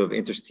amount of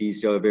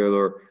interstitial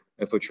alveolar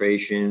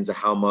infiltrations,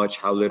 how much,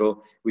 how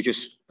little, we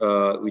just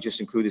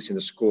include this in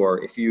the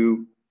score. If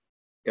you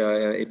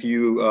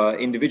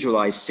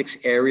individualize 6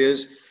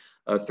 areas,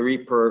 3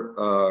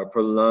 per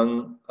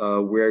lung,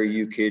 where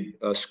you could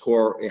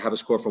have a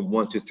score from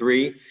 1 to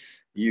 3.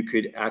 You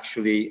could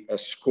actually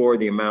score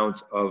the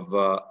amount of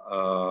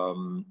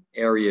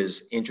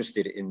areas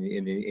interested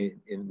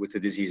with the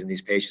disease in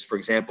these patients. For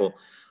example,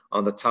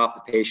 on the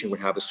top, the patient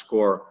would have a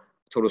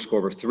total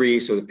score of 3,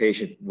 so the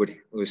patient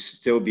would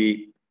still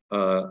be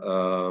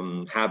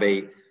have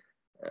a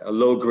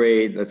low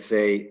grade, let's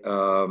say,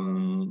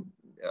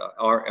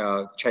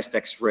 chest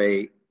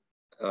X-ray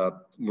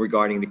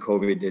regarding the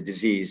COVID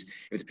disease.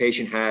 If the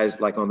patient has,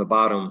 like on the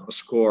bottom, a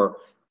score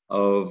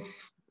of,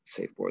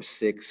 say, 4,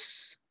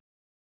 6,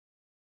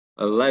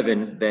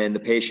 11, then the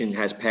patient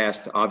has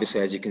passed, obviously,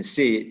 as you can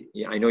see.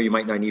 I know you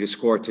might not need a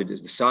score to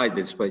decide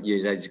this, but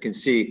as you can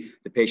see,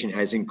 the patient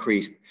has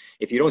increased.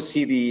 If you don't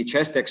see the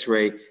chest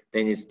X-ray,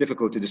 then it's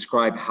difficult to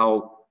describe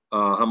how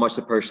much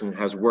the person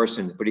has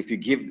worsened. But if you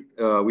give,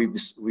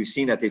 we've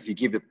seen that if you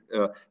give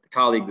the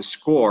colleague the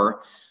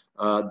score,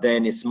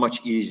 then it's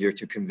much easier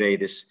to convey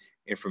this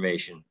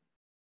information.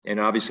 And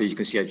obviously, you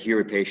can see that here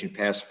a patient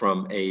passed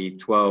from a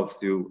 12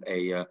 through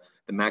the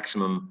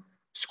maximum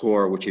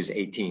score, which is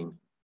 18.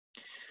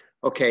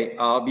 Okay,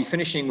 I'll be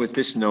finishing with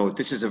this note.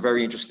 This is a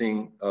very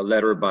interesting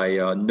letter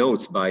by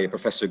notes by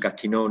Professor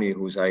Gattinoni,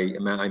 who's I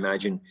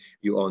imagine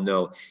you all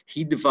know.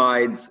 He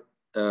divides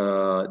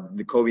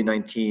the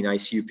COVID-19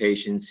 ICU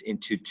patients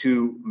into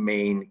 2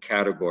 main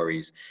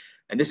categories.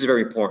 And this is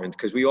very important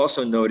because we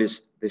also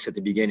noticed this at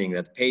the beginning,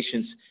 that the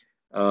patients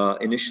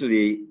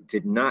initially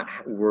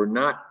were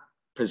not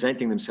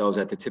presenting themselves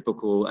as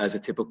a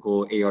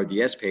typical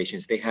ARDS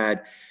patients. They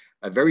had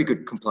a very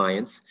good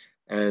compliance,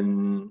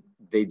 and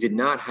they did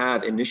not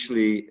have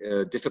initially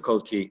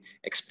difficulty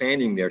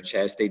expanding their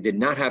chest. They did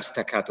not have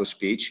staccato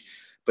speech,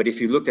 but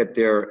if you looked at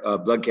their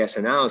blood gas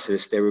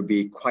analysis, they would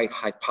be quite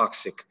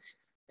hypoxic.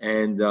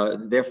 And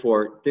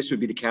therefore, this would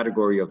be the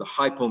category of the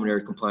high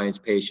pulmonary compliance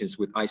patients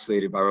with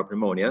isolated viral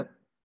pneumonia.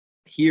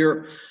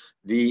 Here,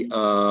 the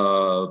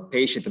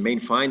patient, the main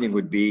finding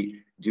would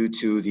be due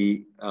to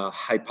the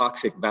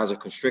hypoxic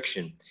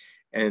vasoconstriction,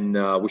 and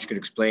which could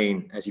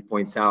explain, as he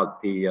points out,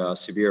 the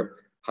severe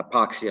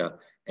hypoxia.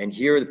 And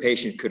here, the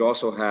patient could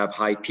also have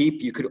high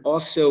PEEP. You could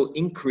also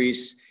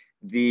increase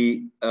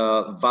the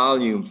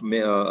volume,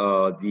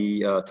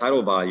 the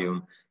tidal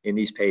volume in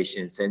these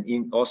patients,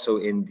 and also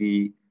in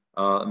the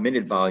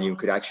minute volume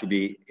could actually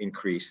be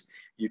increased.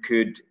 You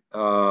could,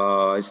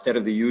 instead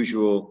of the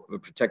usual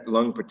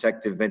lung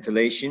protective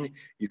ventilation,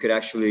 you could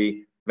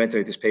actually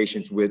ventilate this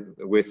patient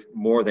with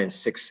more than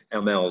 6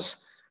 mLs.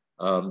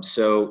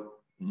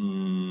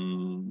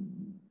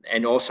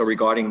 And also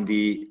regarding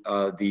the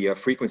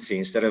frequency,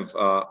 instead of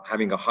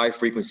having a high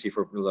frequency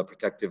for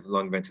protective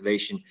lung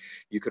ventilation,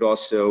 you could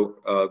also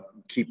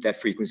keep that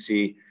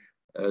frequency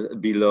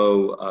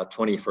below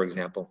 20, for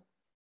example.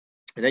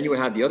 And then you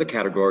have the other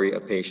category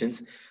of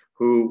patients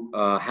who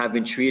have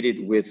been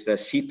treated with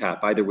CPAP,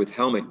 either with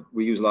helmet.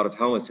 We use a lot of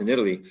helmets in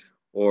Italy,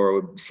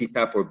 or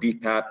CPAP or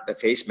BPAP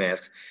face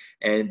masks.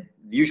 And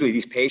usually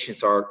these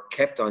patients are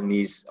kept on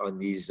these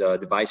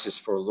devices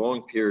for a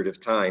long period of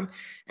time,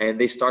 and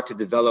they start to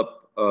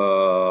develop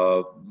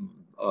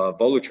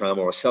volutrauma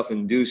or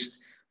self-induced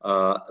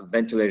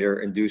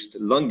ventilator-induced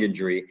lung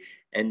injury.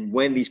 And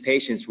when these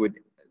patients would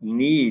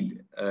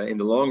need, in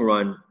the long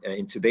run,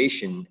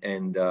 intubation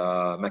and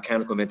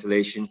mechanical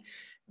ventilation,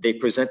 they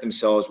present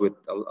themselves with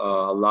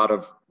a lot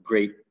of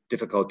great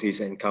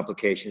difficulties and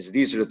complications.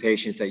 These are the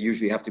patients that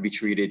usually have to be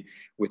treated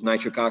with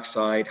nitric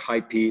oxide,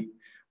 high PEEP,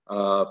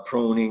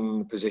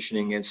 proning,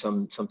 positioning, and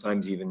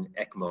sometimes even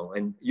ECMO.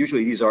 And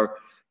usually these are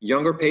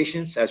younger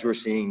patients, as we're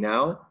seeing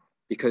now,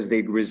 because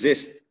they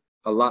resist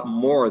a lot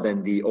more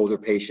than the older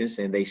patients,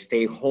 and they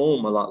stay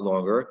home a lot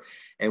longer.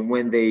 And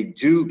when they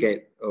do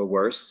get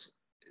worse,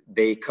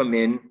 they come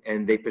in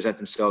and they present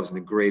themselves in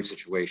a grave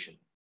situation.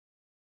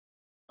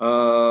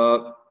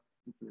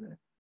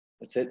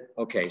 That's it.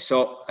 Okay,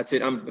 so that's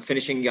it. I'm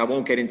finishing. I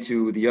won't get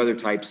into the other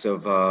types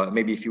of,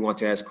 maybe if you want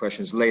to ask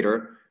questions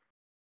later.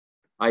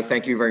 I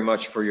thank you very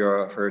much for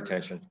your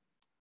attention.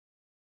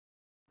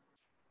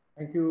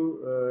 Thank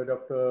you,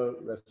 Dr.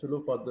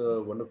 Rasulo, for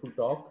the wonderful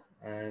talk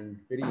and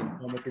very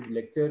informative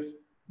lecture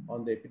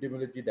on the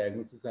epidemiology,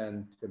 diagnosis,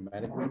 and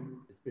management,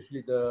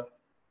 especially the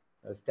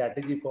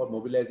strategy for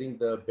mobilizing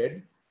the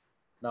beds.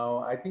 Now,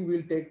 I think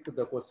we'll take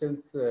the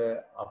questions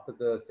after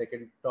the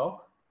second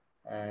talk,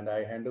 and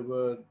I hand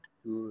over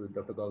to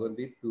Dr.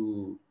 Gagandeep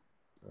to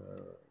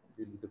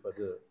deal with the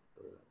further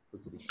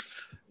proceedings.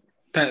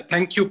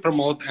 Thank you,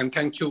 Pramod, and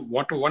thank you.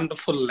 What a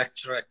wonderful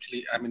lecture,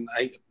 actually. I mean,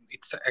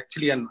 it's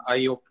actually an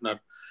eye-opener.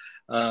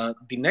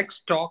 The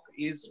next talk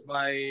is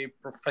by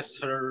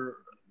Professor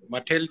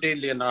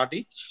Matilde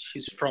Leonardi.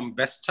 She's from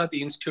BESTA,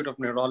 the Institute of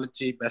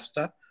Neurology,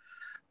 BESTA.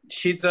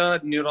 She's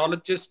a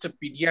neurologist, a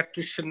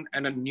pediatrician,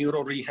 and a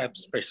neuro-rehab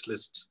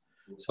specialist.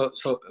 So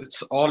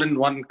it's all in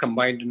one,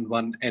 combined in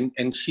one.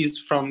 And she's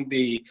from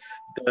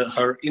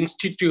her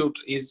institute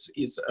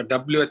is a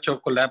WHO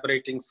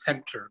collaborating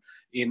center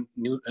in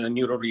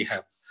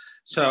neuro-rehab.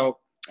 So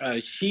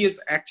she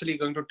is actually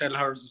going to tell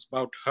us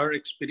about her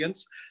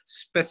experience,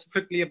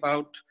 specifically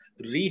about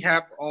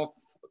rehab of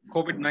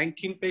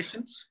COVID-19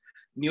 patients,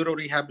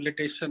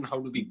 neurorehabilitation, how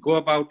do we go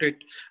about it.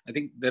 I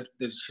think that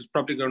she's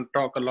probably going to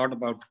talk a lot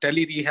about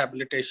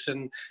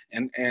tele-rehabilitation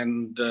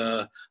and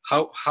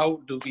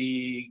how do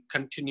we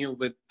continue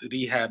with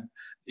rehab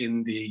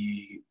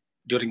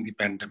during the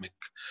pandemic.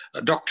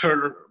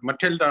 Dr.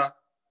 Matilde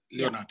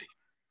Leonardi.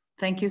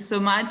 Thank you so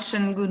much,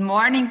 and good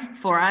morning.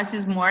 For us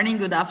is morning,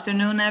 good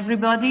afternoon,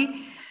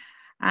 everybody.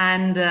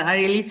 And I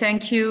really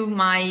thank you,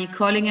 my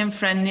colleague and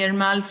friend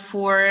Nirmal,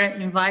 for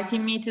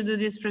inviting me to do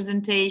this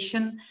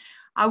presentation.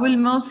 I will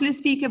mostly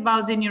speak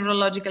about the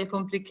neurological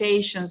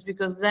complications,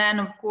 because then,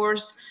 of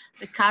course,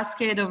 the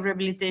cascade of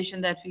rehabilitation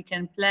that we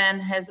can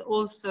plan has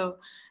also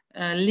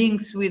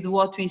links with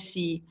what we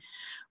see.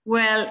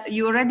 Well,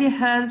 you already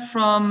heard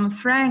from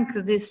Frank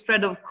the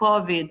spread of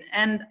COVID,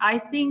 and I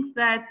think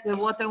that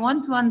what I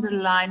want to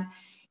underline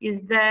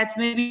is that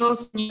maybe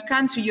also in your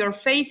country you're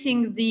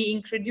facing the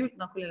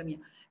incredulity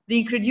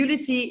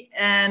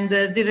and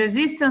the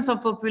resistance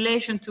of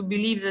population to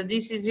believe that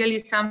this is really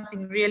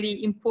something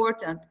really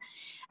important.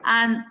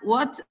 And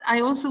what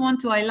I also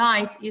want to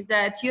highlight is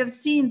that you have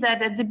seen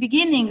that at the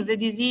beginning the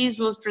disease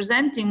was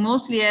presenting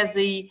mostly as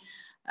a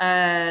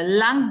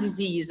lung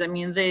disease. I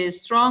mean, the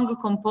strong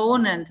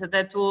component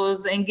that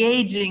was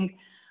engaging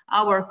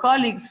our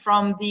colleagues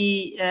from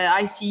the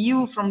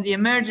ICU, from the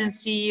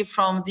emergency,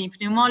 from the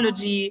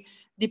pneumology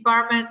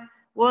department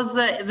was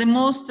the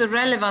most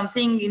relevant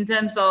thing in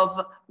terms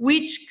of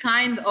which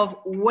kind of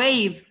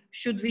wave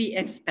should we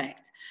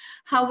expect.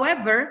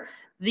 However,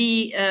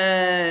 the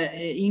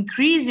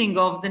increasing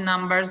of the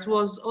numbers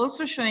was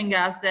also showing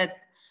us that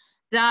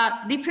there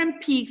are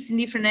different peaks in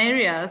different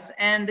areas,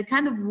 and the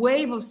kind of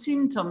wave of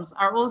symptoms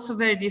are also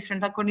very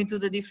different according to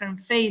the different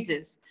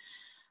phases.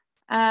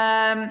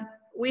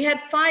 We had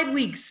 5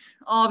 weeks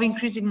of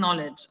increasing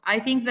knowledge. I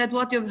think that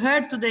what you've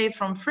heard today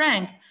from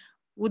Frank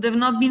would have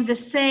not been the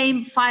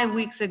same 5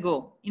 weeks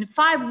ago. In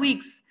 5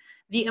 weeks,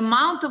 the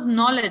amount of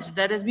knowledge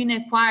that has been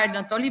acquired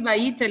not only by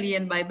Italy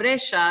and by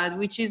Brescia,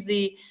 which is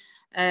the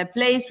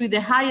place with the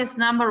highest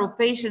number of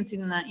patients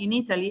in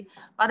Italy,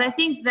 but I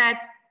think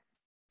that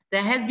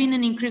there has been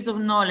an increase of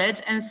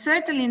knowledge, and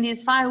certainly in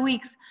these 5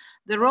 weeks,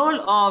 the role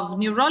of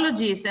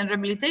neurologists and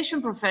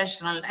rehabilitation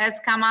professionals has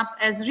come up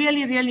as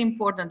really, really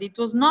important. It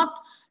was not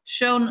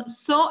shown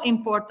so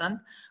important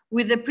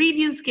with the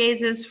previous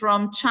cases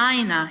from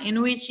China,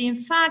 in which, in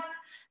fact,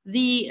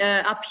 the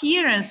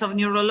appearance of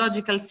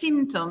neurological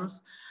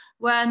symptoms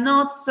were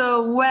not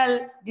so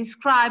well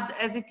described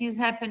as it is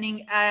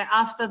happening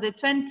after the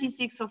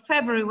 26th of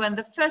February, when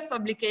the first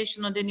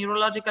publication on the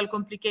neurological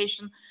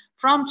complication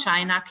from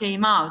China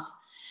came out.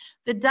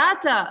 The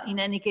data, in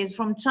any case,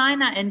 from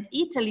China and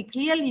Italy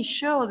clearly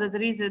show that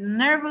there is a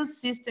nervous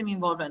system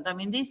involvement. I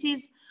mean, this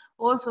is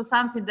also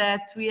something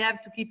that we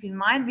have to keep in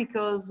mind,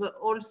 because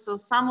also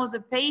some of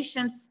the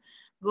patients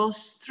go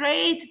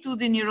straight to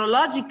the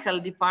neurological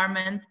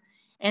department,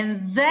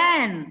 and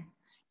then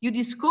you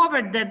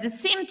discover that the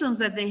symptoms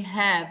that they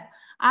have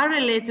are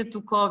related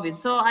to COVID.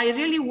 So I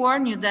really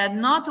warn you that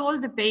not all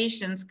the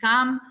patients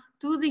come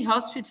to the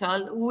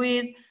hospital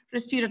with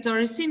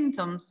respiratory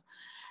symptoms.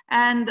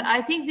 And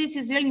I think this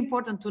is really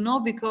important to know,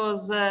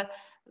 because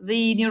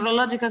the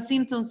neurological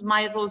symptoms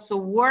might also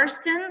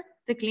worsen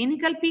the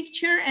clinical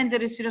picture and the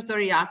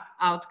respiratory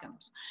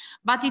outcomes.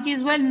 But it is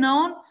well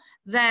known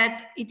that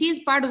it is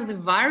part of the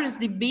virus.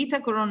 The beta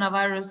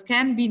coronavirus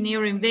can be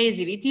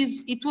neuroinvasive.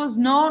 It was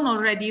known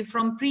already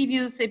from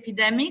previous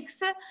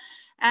epidemics,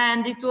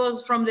 and it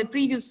was from the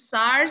previous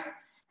SARS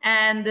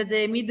and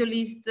the Middle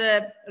East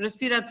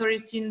respiratory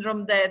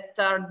syndrome that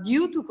are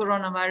due to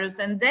coronavirus,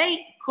 and they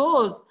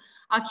cause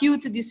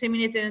acute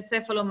disseminated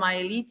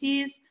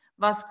encephalomyelitis,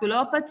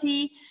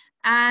 vasculopathy,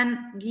 and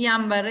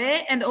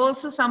Guillain-Barré, and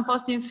also some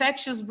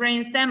post-infectious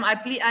brainstem.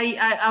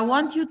 I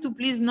want you to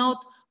please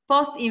note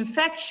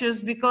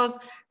post-infectious, because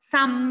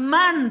some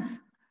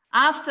months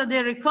after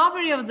the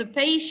recovery of the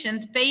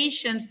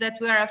patients that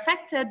were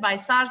affected by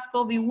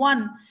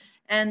SARS-CoV-1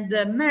 and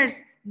MERS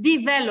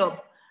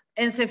develop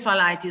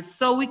encephalitis.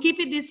 So we keep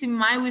this in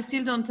mind. We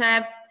still don't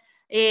have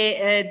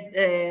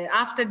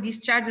after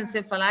discharge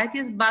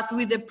encephalitis, but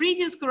with the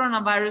previous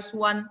coronavirus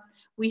one,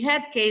 we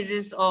had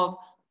cases of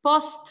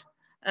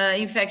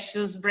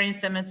post-infectious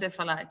brainstem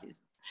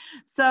encephalitis.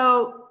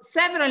 So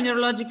several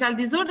neurological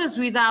disorders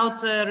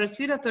without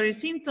respiratory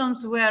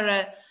symptoms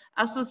were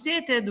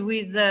associated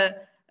with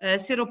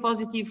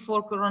seropositive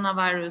for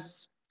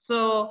coronavirus.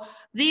 So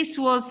this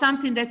was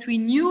something that we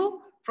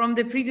knew from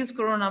the previous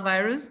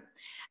coronavirus.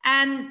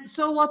 And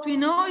so what we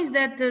know is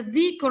that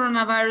the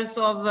coronavirus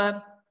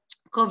of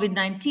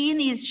COVID-19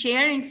 is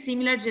sharing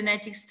similar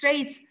genetic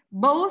traits,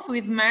 both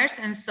with MERS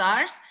and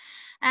SARS,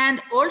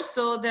 and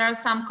also there are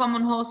some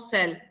common host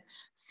cells.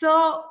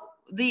 So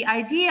the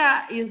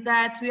idea is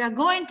that we are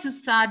going to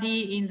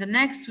study in the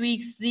next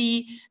weeks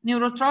the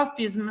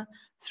neurotropism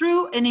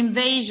through an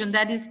invasion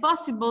that is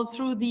possible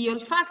through the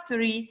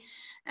olfactory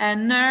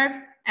nerve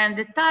and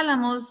the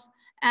thalamus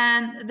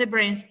and the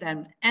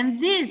brainstem. And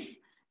this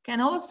can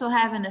also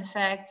have an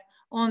effect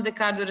on the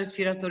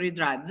cardiorespiratory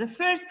drive. The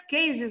first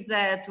cases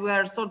that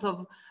were sort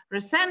of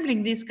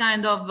resembling this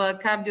kind of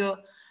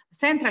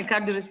central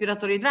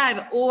cardiorespiratory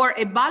drive or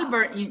a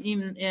bulbar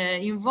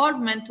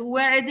involvement were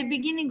at the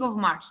beginning of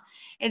March.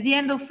 At the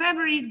end of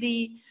February,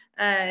 the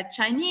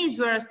Chinese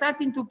were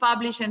starting to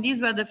publish, and these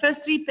were the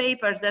first 3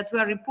 papers that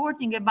were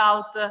reporting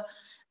about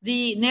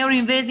the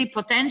neuroinvasive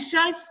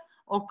potentials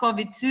or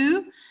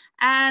COVID-2,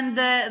 and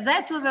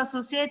that was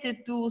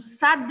associated to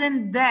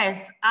sudden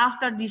death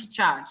after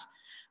discharge.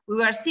 We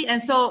were seeing,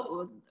 and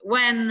so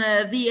when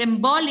the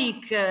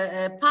embolic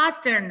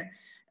pattern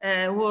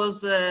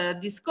was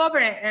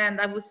discovered,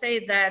 and I would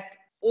say that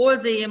all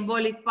the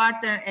embolic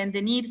pattern and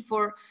the need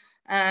for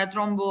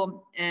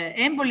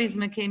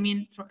thromboembolism came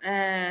in,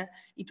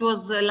 it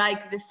was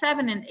like the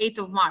 7th and 8th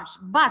of March.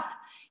 But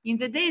in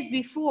the days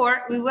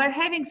before, we were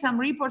having some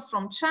reports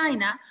from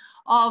China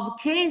of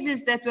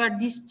cases that were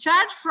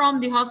discharged from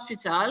the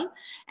hospital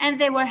and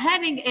they were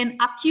having an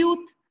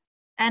acute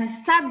and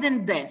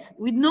sudden death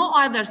with no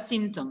other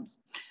symptoms.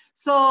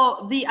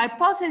 So the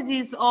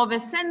hypothesis of a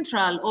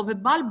central, of a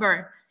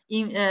bulbar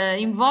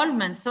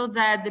involvement, so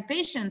that the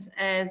patient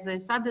has a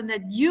sudden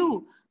death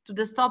due to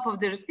the stop of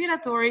the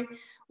respiratory,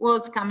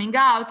 was coming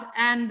out.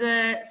 And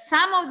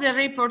some of the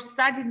reports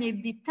started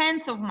at the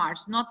 10th of March,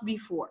 not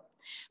before.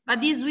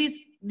 But these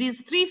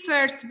 3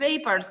 first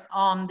papers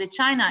on the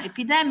China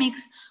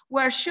epidemics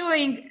were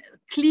showing,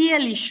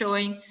 clearly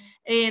showing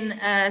in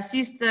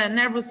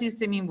nervous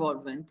system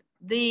involvement.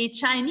 The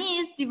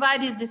Chinese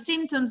divided the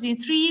symptoms in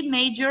 3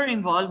 major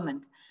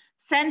involvement: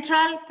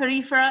 central,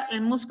 peripheral,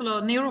 and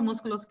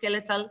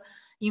neuromusculoskeletal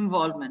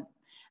involvement.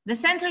 The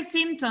central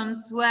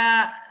symptoms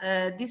were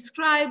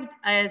described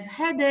as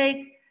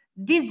headache,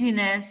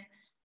 dizziness,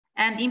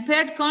 and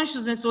impaired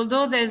consciousness,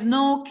 although there's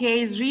no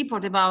case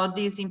report about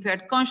this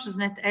impaired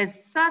consciousness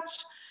as such.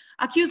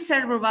 Acute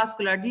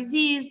cerebrovascular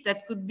disease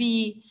that could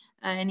be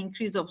an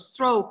increase of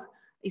stroke,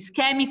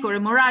 ischemic or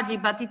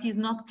hemorrhagic, but it is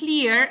not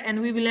clear,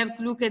 and we will have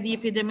to look at the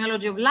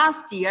epidemiology of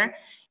last year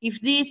if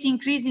this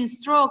increase in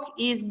stroke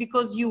is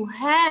because you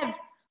have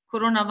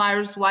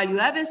coronavirus while you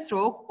have a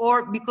stroke,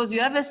 or because you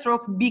have a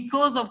stroke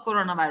because of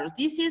coronavirus.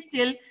 This is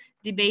still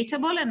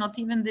debatable, and not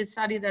even the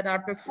studies that are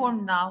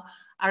performed now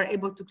are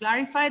able to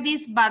clarify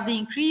this, but the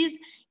increase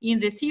in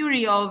the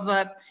theory of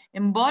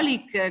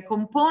embolic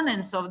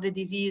components of the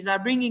disease are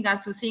bringing us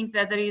to think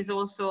that there is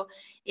also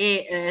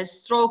a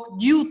stroke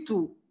due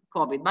to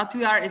COVID, but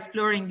we are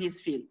exploring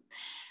this field.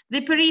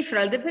 The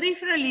peripheral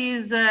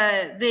is,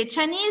 the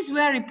Chinese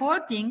were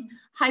reporting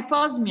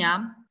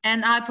hyposmia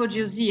and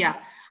hypogeusia.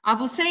 I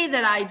would say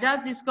that I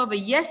just discovered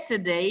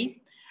yesterday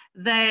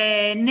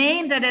the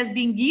name that has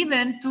been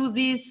given to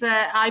this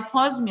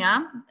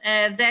hyposmia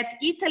that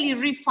Italy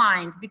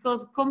refined,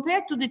 because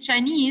compared to the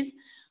Chinese,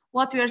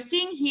 what we are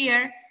seeing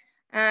here,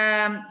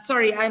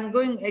 sorry, I'm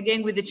going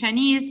again with the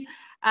Chinese.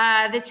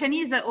 The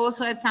Chinese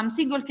also had some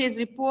single case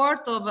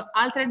report of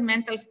altered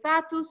mental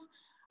status.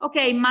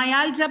 Okay,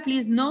 myalgia,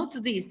 please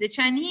note this. The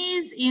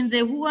Chinese in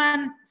the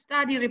Wuhan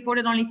study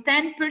reported only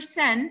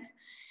 10%,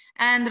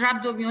 and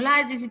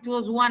rhabdomyolysis, it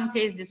was 1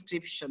 case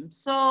description.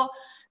 So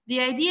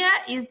the idea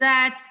is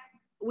that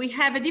we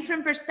have a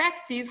different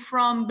perspective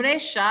from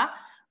Brescia,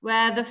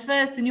 where the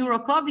first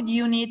neuro-COVID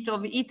unit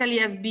of Italy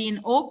has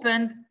been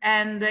opened,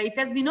 and it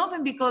has been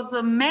opened because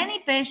many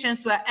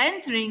patients were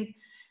entering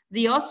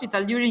the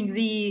hospital during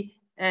the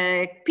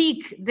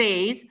peak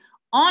days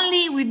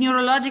only with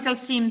neurological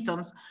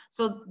symptoms.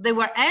 So they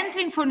were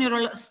entering for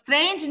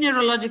strange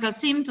neurological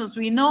symptoms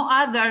with no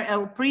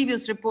other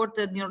previous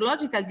reported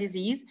neurological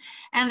disease,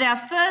 and their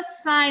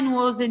first sign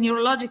was a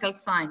neurological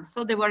sign.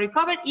 So they were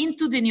recovered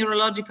into the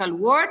neurological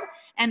ward,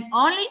 and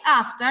only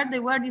after they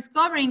were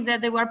discovering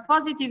that they were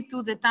positive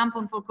to the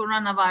tampon for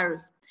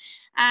coronavirus.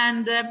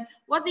 And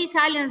what the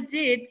Italians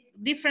did,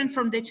 different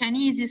from the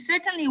Chinese, is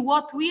certainly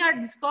what we are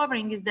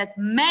discovering is that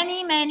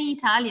many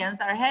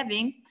Italians are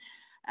having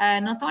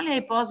not only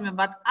hyposmia,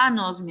 but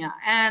anosmia.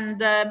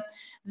 And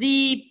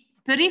the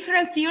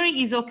peripheral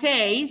theory is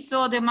okay,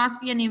 so there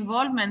must be an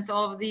involvement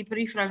of the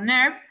peripheral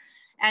nerve,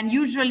 and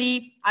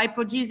usually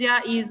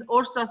hypogesia is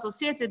also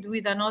associated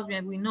with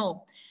anosmia, we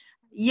know.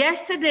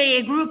 Yesterday,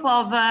 a group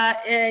of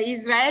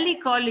Israeli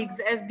colleagues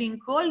has been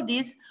called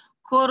this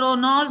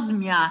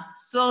coronosmia.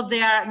 So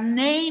they are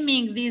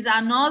naming this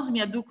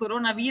anosmia due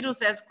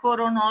coronavirus as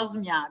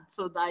coronosmia.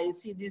 So I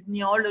see this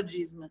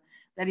neologism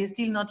that is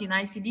still not in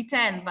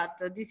ICD-10, but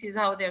this is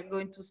how they're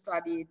going to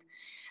study it.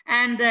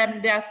 And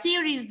there are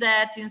theories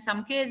that in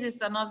some cases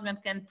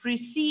anosmia can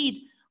precede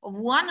of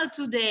 1 or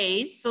 2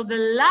 days. So the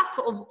lack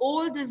of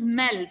all the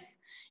smells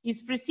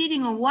is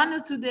preceding of 1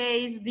 or 2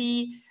 days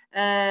the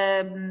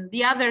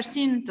other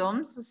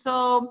symptoms.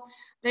 So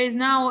there is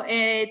now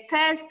a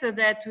test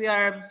that we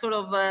are sort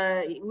of,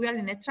 we are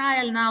in a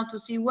trial now to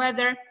see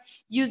whether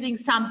using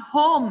some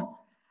home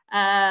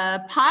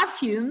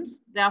perfumes,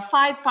 there are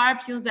 5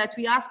 perfumes that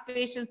we ask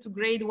patients to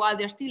grade while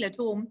they're still at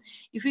home.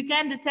 If we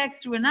can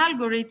detect through an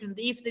algorithm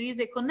if there is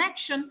a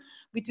connection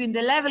between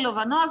the level of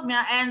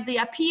anosmia and the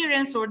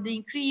appearance or the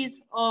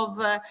increase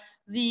of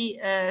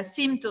the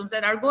symptoms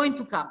that are going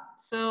to come.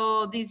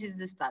 So this is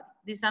the study.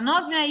 This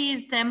anosmia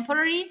is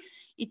temporary.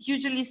 It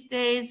usually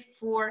stays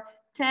for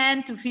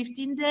 10 to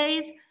 15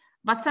 days,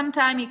 but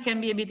sometimes it can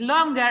be a bit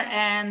longer,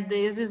 and there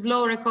is a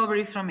slow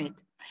recovery from it.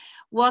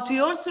 What we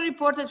also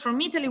reported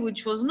from Italy,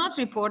 which was not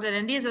reported,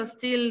 and these are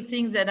still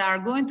things that are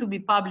going to be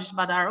published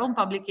by our own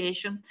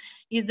publication,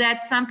 is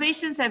that some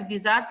patients have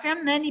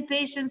dysarthria, many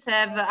patients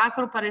have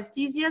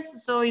acroparesthesias,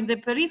 so in the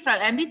peripheral,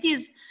 and it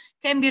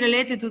can be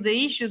related to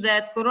the issue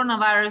that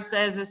coronavirus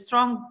has a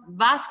strong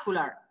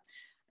vascular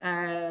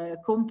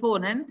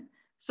component,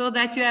 so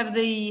that you have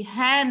the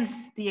hands,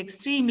 the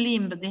extreme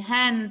limb, the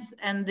hands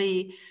and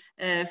the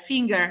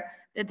finger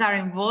that are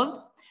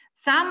involved.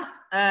 Some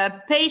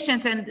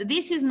patients, and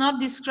this is not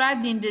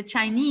described in the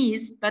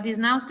Chinese, but is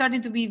now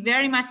starting to be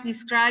very much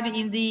described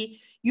in the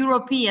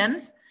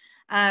Europeans,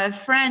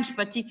 French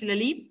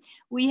particularly.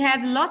 We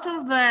have a lot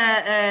of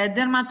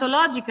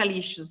dermatological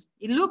issues.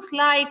 It looks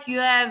like you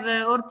have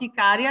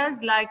urticaria,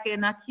 like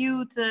an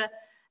acute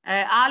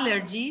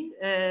allergy,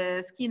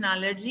 skin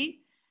allergy.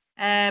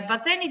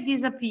 But then it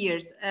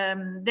disappears.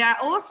 There are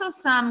also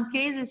some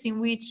cases in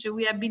which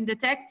we have been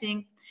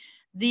detecting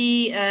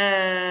the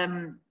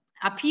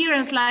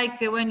appearance like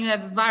when you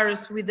have a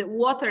virus with the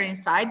water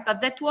inside,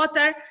 but that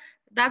water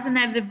doesn't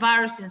have the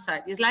virus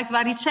inside. It's like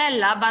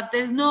varicella, but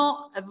there's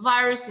no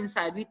virus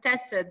inside. We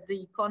tested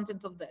the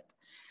content of that.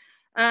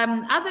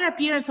 Other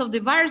appearance of the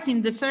virus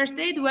in the first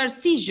aid were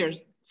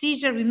seizures.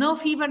 Seizure with no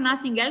fever,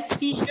 nothing else,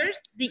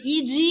 seizures. The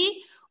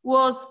EG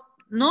was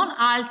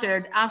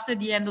non-altered after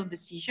the end of the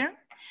seizure.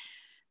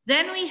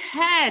 Then we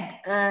had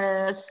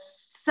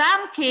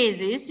some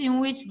cases in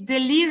which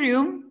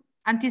delirium,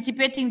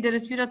 anticipating the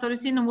respiratory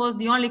syndrome, was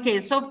the only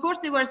case. So of course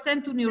they were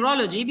sent to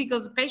neurology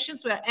because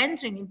patients were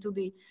entering into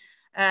the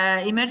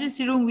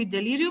emergency room with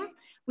delirium,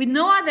 with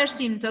no other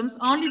symptoms,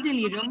 only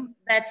delirium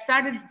that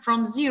started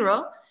from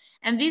 0.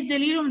 And this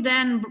delirium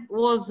then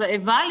was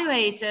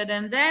evaluated,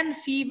 and then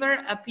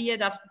fever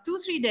appeared after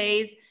 2-3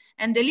 days,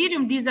 and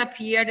delirium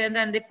disappeared, and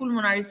then the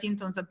pulmonary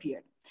symptoms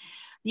appeared.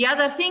 The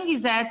other thing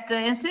is that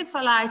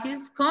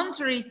encephalitis,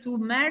 contrary to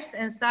MERS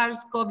and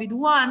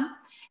SARS-CoV-1,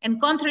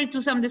 and contrary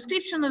to some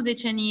description of the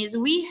Chinese,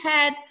 we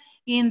had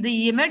in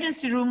the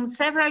emergency room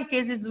several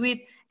cases with,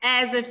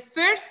 as a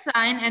first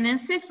sign, an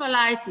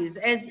encephalitis,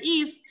 as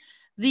if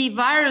the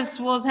virus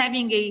was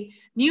having a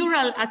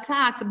neural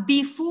attack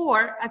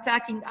before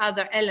attacking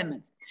other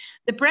elements.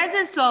 The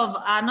presence of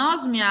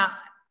anosmia,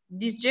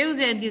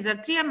 dysgeusia, and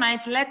dysarthria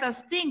might let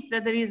us think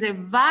that there is a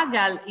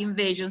vagal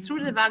invasion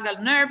through the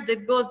vagal nerve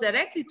that goes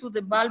directly to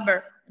the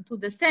bulbar, to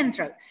the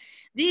central.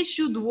 This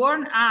should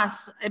warn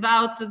us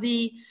about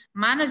the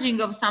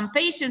managing of some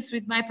patients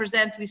which might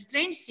present with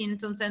strange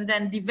symptoms and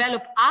then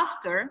develop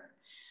after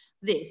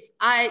this.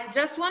 I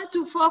just want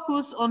to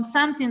focus on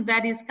something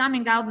that is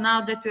coming out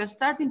now that we are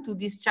starting to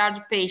discharge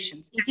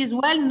patients. It is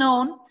well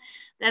known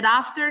that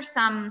after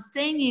some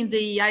staying in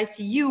the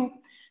ICU,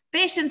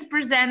 patients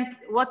present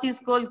what is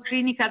called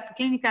clinical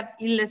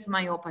illness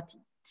myopathy.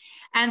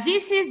 And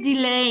this is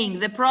delaying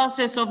the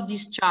process of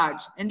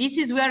discharge. And this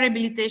is where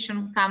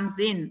rehabilitation comes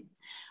in,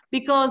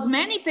 because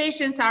many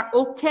patients are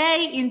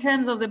okay in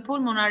terms of the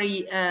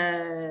pulmonary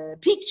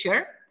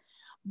picture,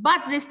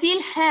 but they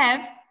still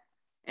have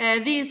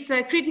this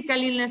critical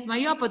illness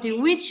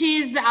myopathy, which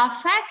is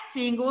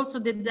affecting also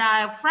the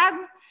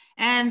diaphragm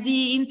and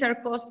the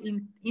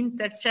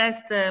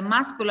interchest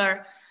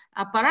muscular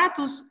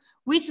apparatus,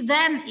 which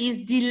then is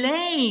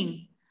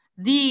delaying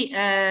the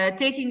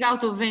taking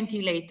out of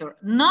ventilator,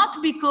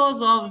 not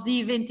because of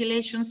the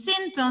ventilation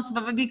symptoms,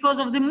 but because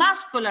of the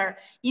muscular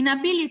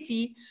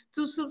inability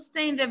to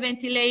sustain the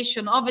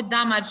ventilation of a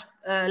damaged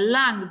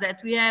lung that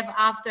we have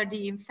after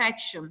the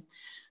infection.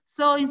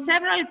 So in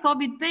several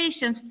COVID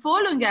patients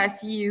following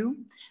ICU,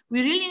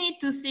 we really need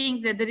to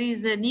think that there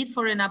is a need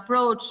for an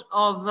approach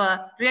of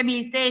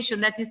rehabilitation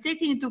that is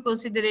taking into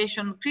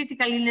consideration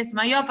critical illness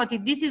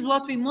myopathy. This is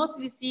what we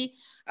mostly see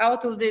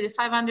out of the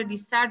 500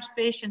 discharged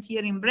patients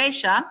here in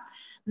Brescia,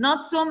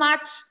 not so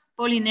much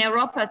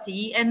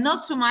polyneuropathy and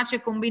not so much a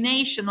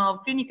combination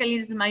of clinical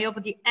illness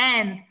myopathy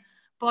and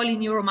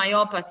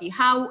polyneuromyopathy.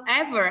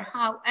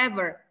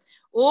 However,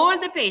 all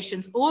the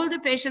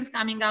patients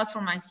coming out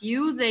from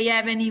ICU, they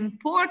have an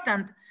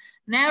important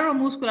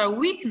neuromuscular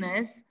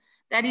weakness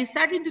that is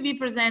starting to be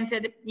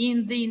presented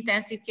in the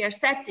intensive care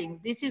settings.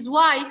 This is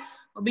why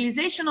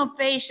mobilization of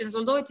patients,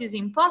 although it is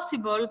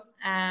impossible,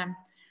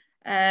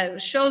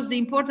 shows the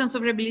importance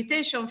of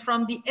rehabilitation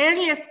from the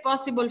earliest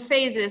possible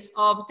phases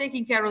of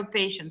taking care of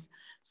patients.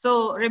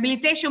 So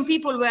rehabilitation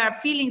people were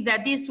feeling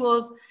that this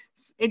was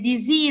a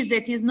disease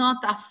that is not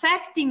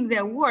affecting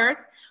their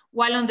work,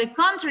 while on the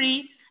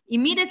contrary,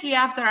 immediately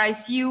after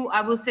ICU,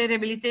 I will say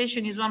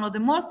rehabilitation is one of the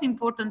most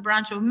important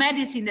branch of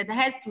medicine that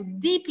has to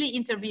deeply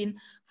intervene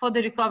for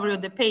the recovery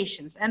of the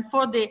patients and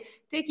for the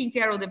taking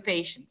care of the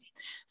patients.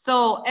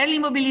 So early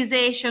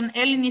mobilization,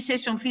 early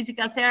initiation of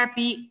physical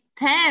therapy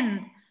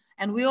tend,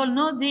 and we all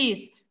know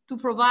this, to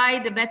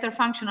provide a better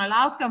functional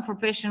outcome for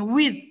patients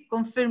with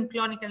confirmed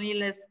clinical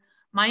illness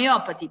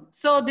myopathy.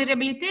 So the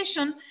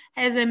rehabilitation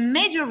has a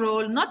major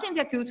role, not in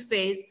the acute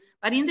phase,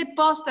 but in the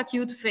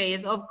post-acute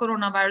phase of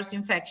coronavirus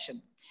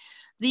infection.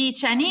 The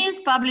Chinese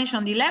published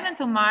on the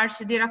 11th of March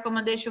the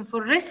recommendation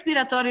for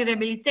respiratory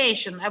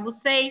rehabilitation. I would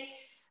say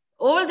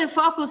all the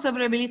focus of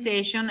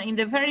rehabilitation in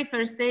the very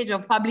first stage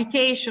of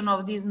publication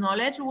of this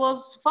knowledge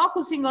was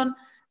focusing on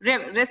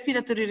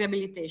respiratory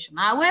rehabilitation.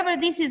 However,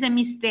 this is a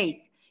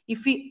mistake.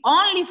 If we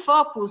only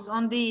focus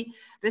on the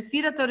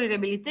respiratory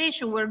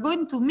rehabilitation, we're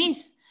going to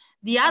miss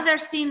the other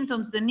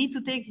symptoms that need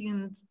to take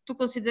into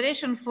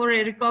consideration for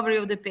a recovery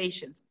of the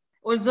patient.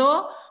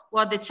 Although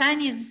what the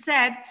Chinese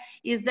said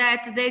is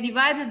that they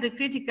divided the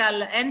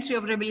critical entry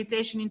of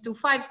rehabilitation into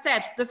 5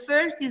 steps. The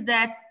first is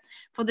that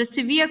for the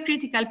severe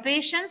critical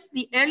patients,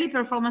 the early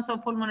performance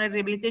of pulmonary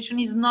rehabilitation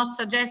is not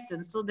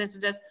suggested. So they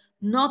suggest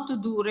not to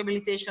do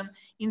rehabilitation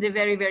in the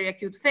very, very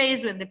acute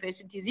phase when the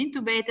patient is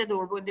intubated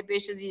or when the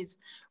patient is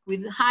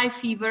with high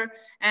fever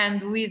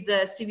and with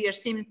severe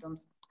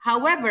symptoms.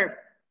 However,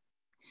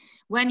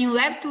 when you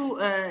have to,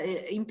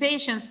 in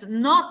patients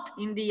not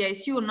in the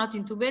ICU, not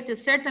intubated,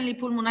 certainly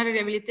pulmonary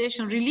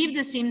rehabilitation relieves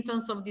the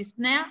symptoms of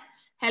dyspnea,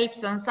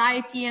 helps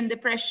anxiety and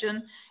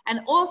depression,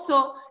 and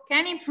also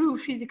can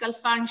improve physical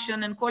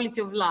function and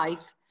quality of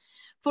life.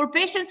 For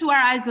patients who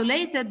are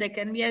isolated, they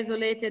can be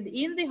isolated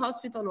in the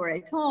hospital or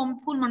at home,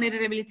 pulmonary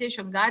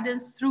rehabilitation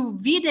guidance through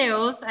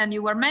videos, and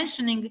you were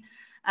mentioning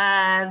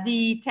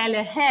the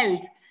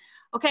telehealth.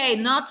 Okay,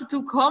 not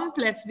too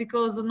complex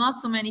because not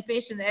so many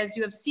patients, as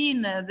you have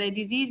seen, the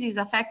disease is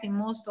affecting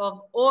most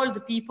of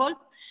old people.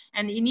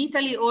 And in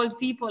Italy, old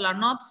people are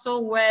not so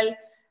well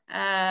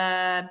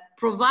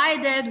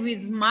provided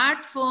with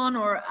smartphone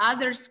or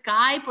other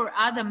Skype or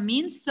other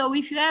means. So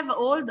if you have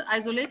old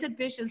isolated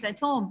patients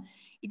at home,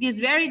 it is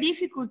very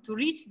difficult to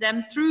reach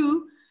them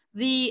through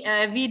the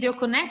video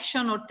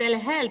connection or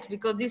telehealth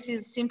because this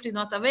is simply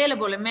not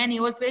available. And many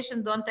old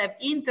patients don't have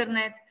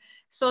internet.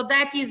 So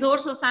that is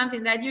also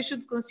something that you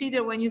should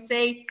consider when you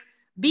say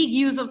big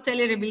use of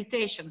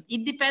telerehabilitation.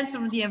 It depends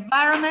on the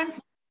environment.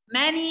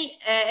 Many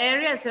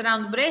areas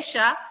around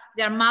Brescia,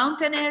 they are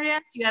mountain areas.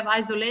 You have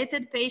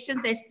isolated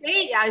patients. They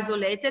stay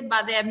isolated,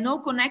 but they have no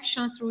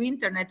connection through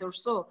internet or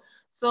so.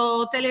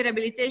 So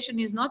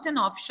telerehabilitation is not an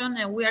option.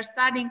 And we are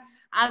studying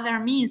other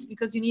means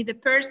because you need a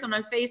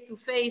personal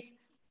face-to-face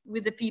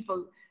with the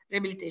people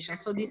rehabilitation.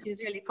 So this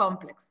is really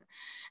complex.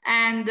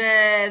 And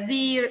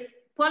the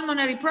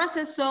pulmonary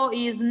process so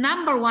is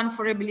 #1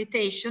 for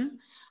rehabilitation.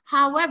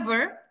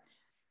 However,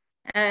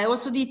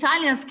 also the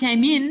Italians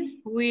came in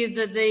with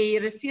the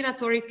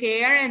respiratory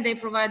care and they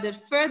provided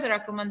further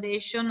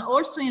recommendation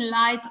also in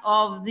light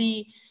of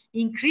the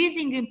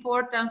increasing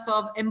importance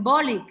of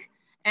embolic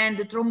and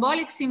the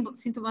thrombotic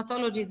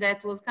symptomatology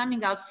that was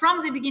coming out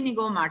from the beginning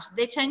of March.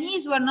 The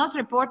Chinese were not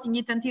reporting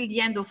it until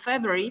the end of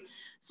February.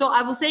 So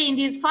I would say in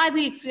these 5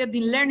 weeks, we have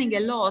been learning a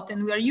lot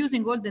and we are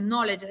using all the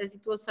knowledge as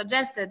it was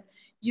suggested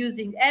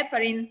using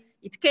heparin.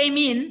 It came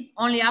in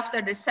only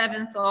after the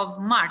 7th of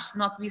March,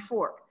 not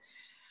before.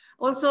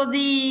 Also,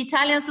 the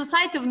Italian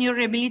Society of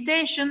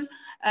NeuroRehabilitation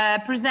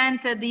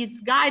presented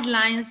its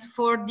guidelines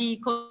for the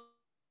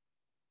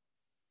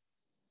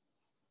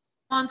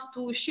want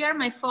to share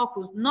my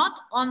focus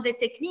not on the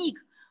technique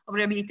of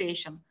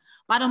rehabilitation,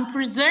 but on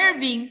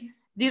preserving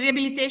the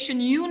rehabilitation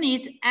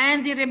unit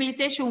and the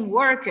rehabilitation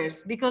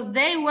workers, because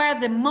they were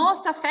the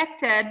most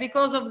affected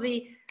because of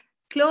the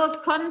close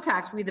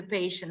contact with the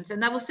patients.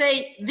 And I would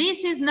say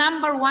this is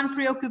 #1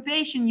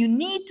 preoccupation you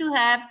need to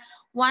have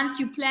once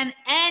you plan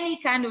any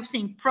kind of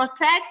thing.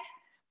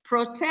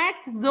 Protect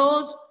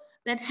those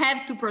that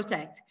have to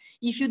protect.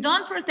 If you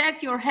don't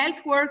protect your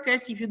health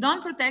workers, if you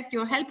don't protect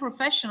your health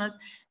professionals,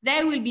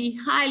 they will be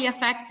highly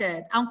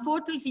affected.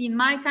 Unfortunately, in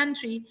my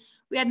country,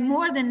 we had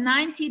more than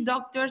 90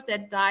 doctors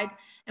that died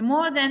and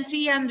more than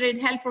 300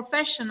 health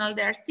professionals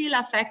that are still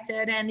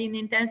affected and in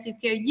intensive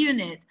care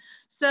unit.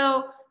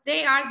 So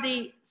they are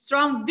the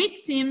strong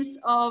victims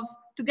of,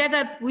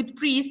 together with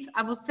priests,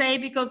 I would say,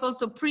 because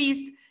also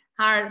priests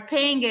are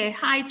paying a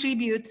high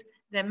tribute.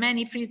 There are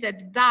many priests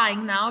that are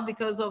dying now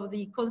because of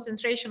the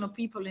concentration of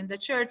people in the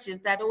churches.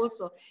 That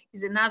also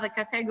is another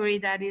category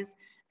that is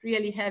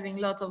really having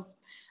a lot of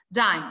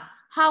dying.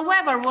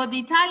 However, what the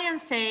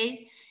Italians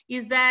say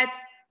is that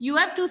you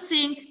have to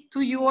think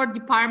to your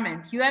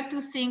department. You have to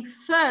think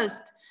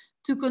first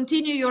to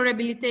continue your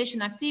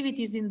rehabilitation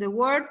activities in the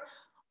world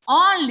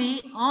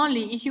only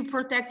if you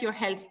protect your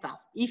health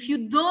staff. If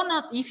you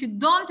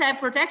don't have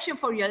protection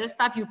for your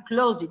staff, you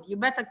close it. You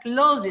better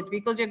close it,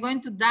 because you're going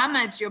to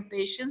damage your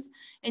patients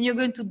and you're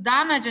going to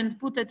damage and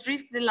put at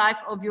risk the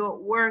life of your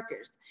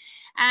workers.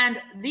 And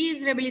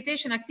these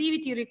rehabilitation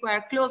activity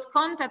require close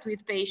contact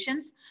with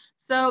patients.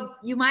 So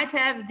you might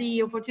have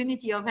the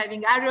opportunity of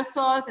having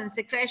aerosols and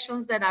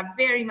secretions that are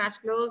very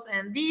much close,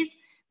 and this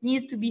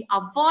needs to be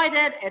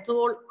avoided at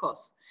all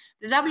costs.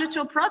 The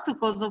WHO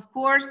protocols, of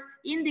course,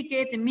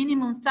 indicate a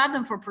minimum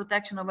standard for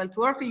protection of health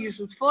workers. You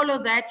should follow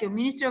that. Your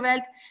Ministry of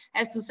Health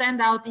has to send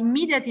out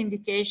immediate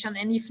indication,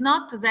 and if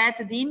not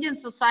that, the Indian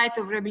Society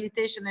of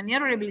Rehabilitation and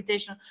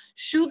NeuroRehabilitation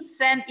should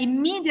send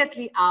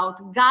immediately out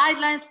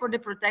guidelines for the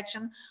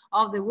protection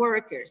of the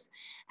workers.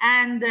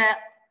 And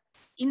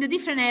in the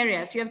different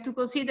areas, you have to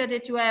consider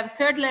that you have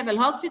third-level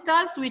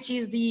hospitals, which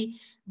is the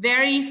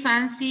very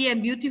fancy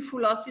and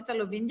beautiful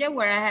hospital of India,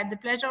 where I had the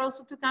pleasure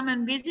also to come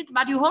and visit.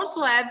 But you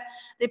also have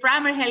the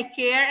primary health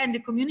care and the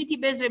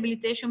community-based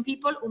rehabilitation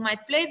people who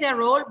might play their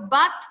role,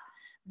 but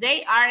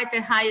they are at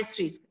the highest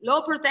risk.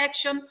 Low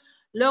protection,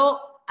 low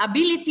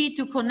ability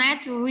to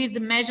connect with the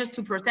measures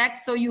to protect.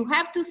 So you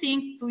have to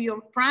think to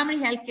your primary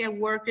healthcare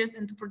workers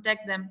and to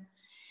protect them.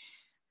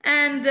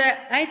 And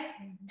I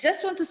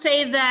just want to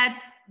say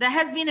that there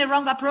has been a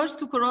wrong approach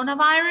to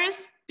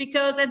coronavirus,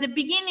 because at the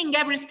beginning,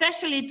 every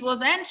specialist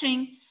was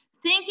entering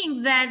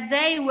thinking that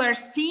they were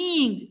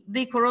seeing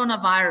the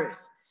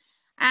coronavirus.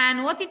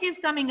 And what it is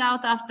coming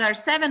out after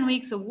 7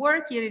 weeks of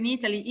work here in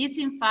Italy, it's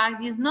in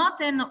fact is not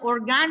an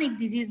organic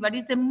disease, but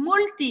it's a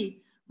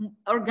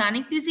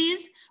multi-organic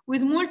disease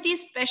with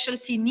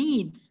multi-specialty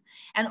needs.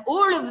 And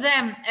all of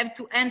them have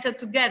to enter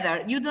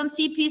together. You don't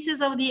see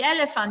pieces of the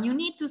elephant. You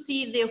need to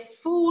see the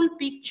full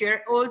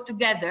picture all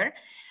together.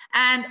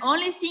 And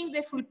only seeing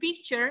the full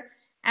picture,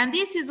 and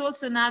this is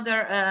also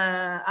another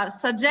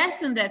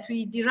suggestion that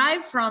we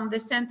derive from the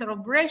center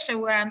of Brescia,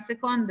 where I'm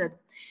seconded,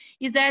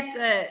 is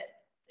that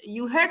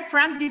you heard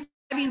Frank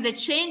describing the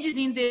changes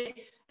in the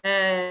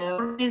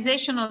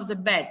organization of the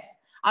beds.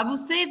 I would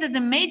say that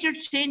the major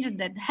changes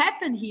that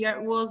happened here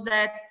was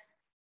that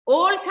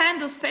all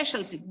kinds of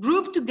specialties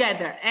grouped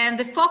together, and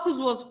the focus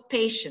was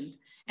patient.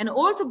 And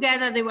all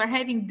together, they were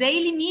having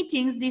daily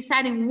meetings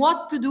deciding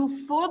what to do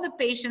for the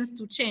patients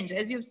to change.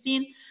 As you've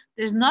seen,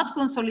 there's not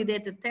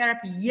consolidated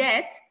therapy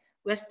yet.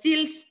 We're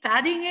still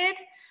studying it,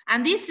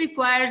 and this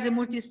requires a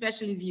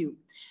multi-specialty view.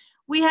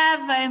 We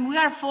have, and we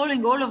are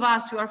following, all of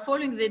us, we are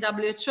following the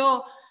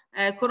WHO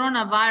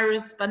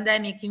coronavirus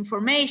pandemic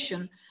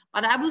information.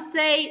 But I would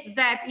say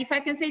that if I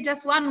can say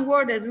just one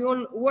word, as we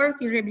all work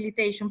in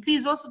rehabilitation,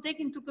 please also take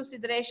into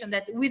consideration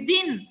that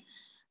within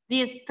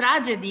this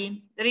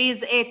tragedy, there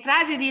is a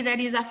tragedy that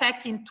is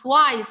affecting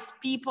twice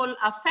people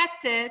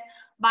affected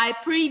by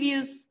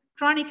previous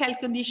chronic health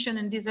condition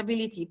and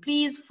disability.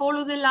 Please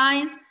follow the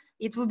lines.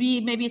 It will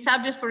be maybe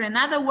subject for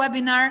another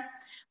webinar,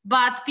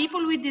 but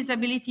people with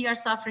disability are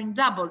suffering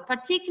double,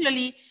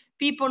 particularly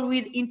people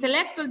with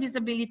intellectual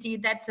disability.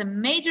 That's a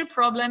major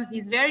problem.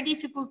 It's very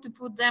difficult to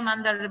put them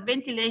under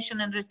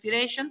ventilation and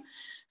respiration.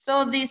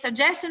 So the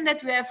suggestion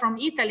that we have from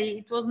Italy,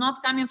 it was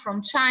not coming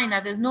from China,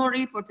 there's no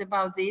report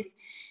about this,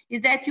 is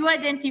that you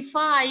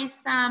identify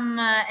some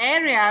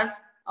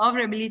areas of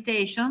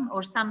rehabilitation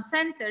or some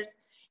centers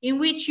in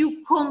which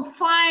you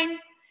confine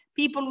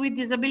people with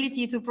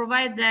disability to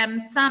provide them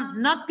some,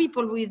 not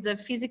people with the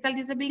physical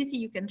disability,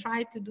 you can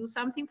try to do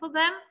something for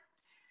them.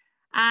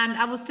 And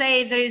I would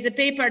say there is a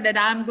paper that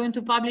I'm going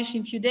to publish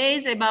in a few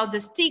days about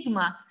the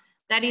stigma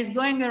that is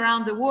going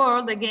around the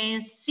world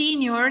against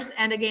seniors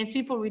and against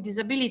people with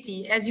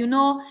disability. As you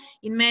know,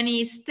 in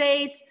many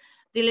states,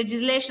 the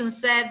legislation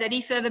said that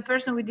if you have a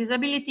person with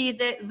disability,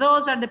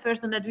 those are the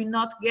person that will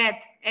not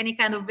get any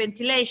kind of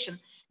ventilation.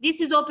 This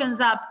opens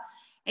up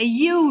a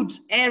huge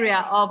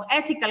area of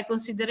ethical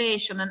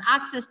consideration and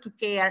access to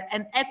care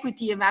and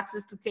equity of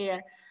access to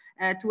care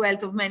to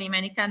health of many,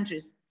 many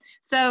countries.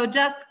 So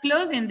just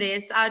closing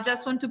this, I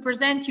just want to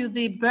present you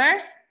the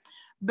birth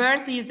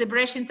BIRTH is the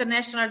Brescia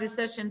International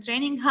Research and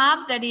Training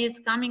Hub that is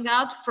coming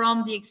out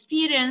from the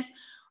experience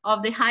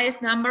of the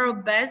highest number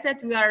of beds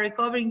that we are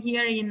recovering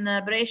here in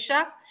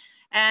Brescia.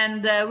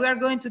 And we are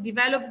going to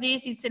develop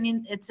this.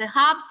 It's a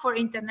hub for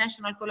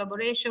international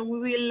collaboration. We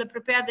will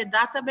prepare the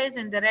database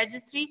and the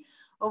registry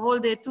of all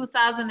the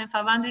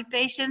 2,500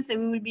 patients,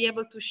 and we will be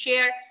able to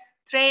share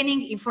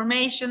training,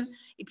 information,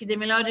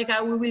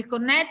 epidemiological. We will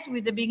connect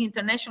with the big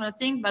international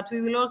thing, but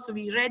we will also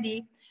be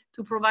ready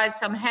to provide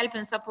some help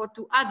and support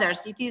to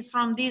others. It is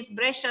from this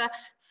Brescia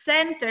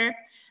center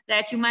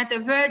that you might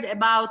have heard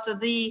about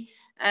the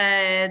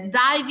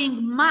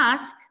diving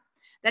mask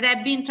that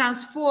have been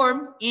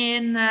transformed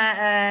in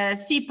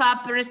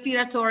CPAP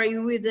respiratory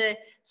with a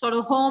sort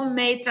of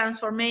homemade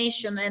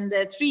transformation and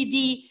the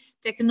 3D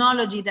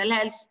technology that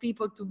helps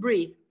people to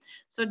breathe.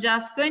 So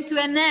just going to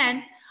an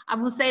end, I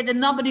would say that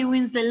nobody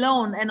wins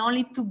alone, and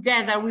only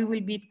together we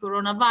will beat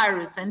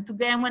coronavirus. And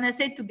together, when I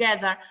say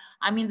together,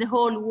 I mean the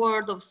whole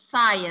world of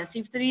science.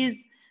 If there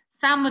is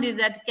somebody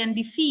that can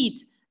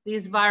defeat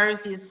this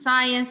virus, is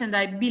science, and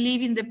I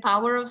believe in the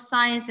power of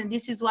science. And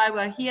this is why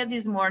we're here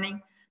this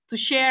morning, to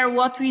share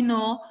what we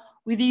know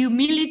with the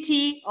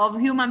humility of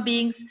human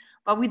beings,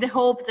 but with the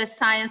hope that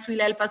science will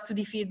help us to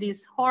defeat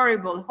this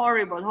horrible,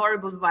 horrible,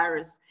 horrible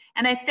virus.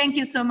 And I thank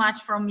you so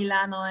much from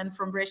Milano and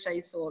from Brescia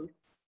is all.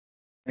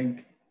 Thank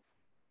you.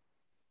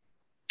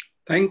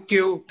 Thank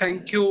you.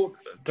 Thank you,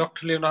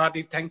 Dr.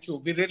 Leonardi. Thank you.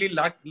 We really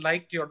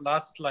liked your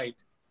last slide.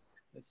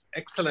 It's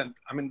excellent.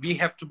 I mean, we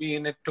have to be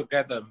in it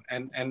together.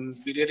 And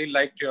we really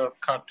liked your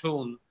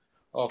cartoon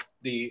of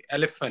the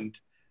elephant.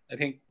 I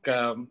think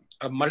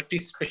a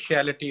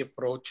multi-speciality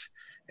approach,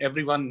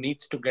 everyone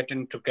needs to get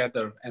in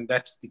together. And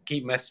that's the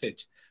key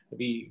message.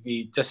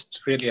 We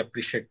just really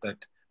appreciate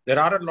that. There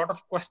are a lot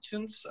of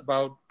questions,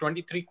 about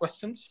 23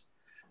 questions.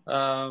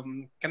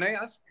 Can I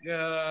ask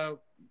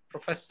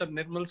Professor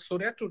Nirmal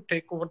Surya to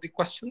take over the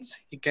questions?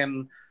 He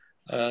can,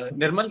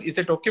 Nirmal, is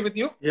it okay with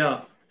you?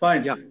 Yeah,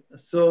 fine. Yeah.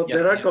 So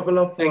there are a couple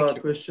of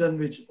Thank questions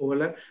which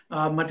overlap.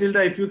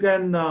 Matilda, if you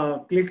can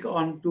click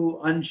on to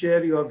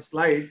unshare your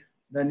slide,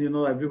 then you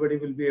know everybody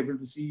will be able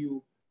to see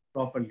you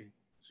properly.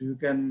 So you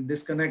can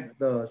disconnect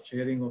the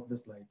sharing of the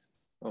slides.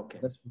 Okay.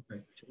 That's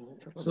okay.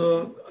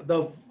 So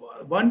the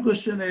one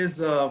question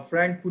is,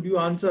 Frank, could you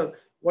answer,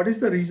 what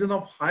is the reason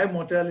of high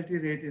mortality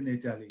rate in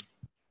Italy?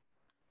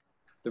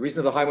 The reason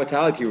of the high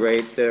mortality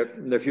rate, there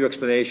are a few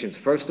explanations.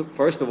 First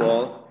of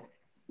all,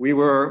 we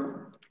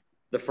were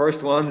the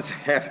first ones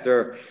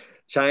after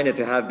China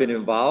to have been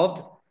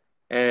involved.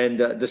 And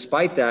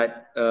despite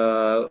that,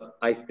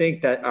 I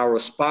think that our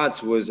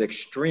response was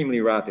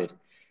extremely rapid.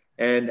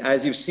 And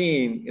as you've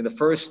seen in the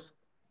first,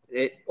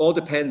 it all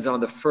depends on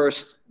the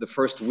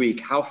first week,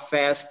 how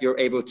fast you're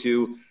able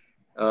to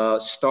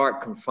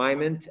start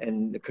confinement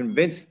and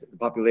convince the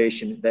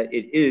population that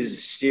it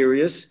is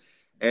serious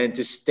and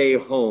to stay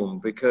home,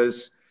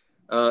 because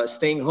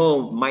staying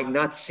home might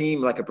not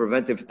seem like a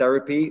preventive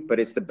therapy, but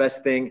it's the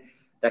best thing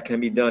that can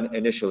be done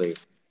initially.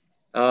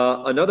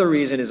 Another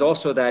reason is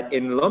also that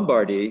in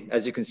Lombardy,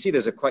 as you can see,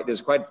 there's quite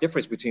a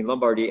difference between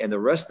Lombardy and the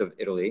rest of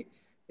Italy,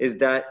 is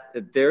that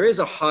there is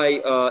a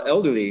high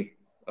elderly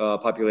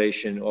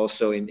population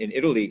also in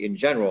Italy in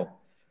general.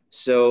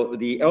 So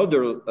the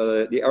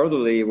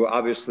elderly were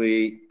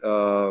obviously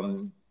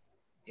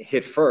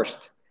hit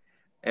first,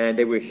 and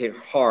they were hit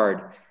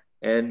hard.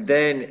 And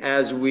then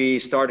as we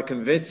started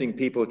convincing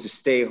people to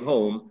stay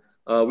home,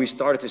 we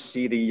started to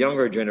see the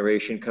younger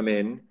generation come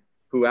in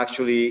who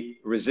actually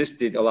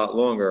resisted a lot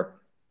longer.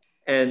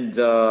 And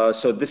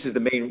so this is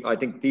the main, I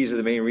think these are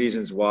the main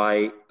reasons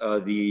why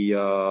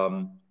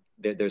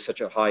there's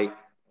such a high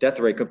death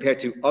rate compared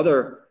to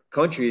other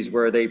countries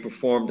where they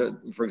performed,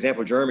 for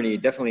example, Germany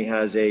definitely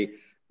has a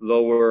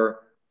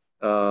lower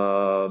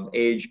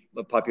age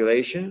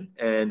population,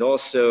 and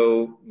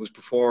also was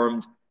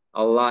performed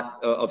a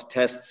lot of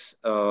tests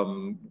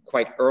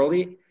quite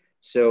early.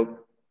 So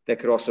that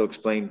could also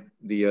explain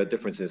the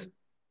differences.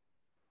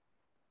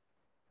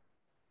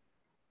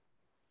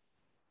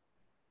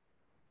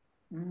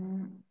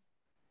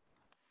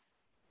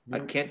 I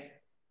can't.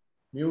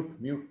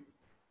 Mute.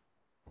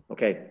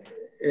 Okay.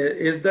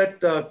 Is that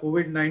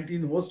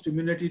COVID-19 host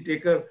immunity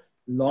taker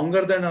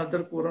longer than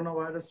other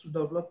coronavirus to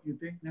develop, you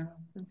think?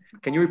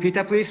 Can you repeat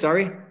that, please?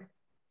 Sorry.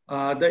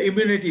 The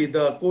immunity,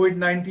 the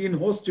COVID-19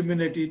 host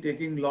immunity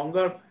taking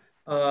longer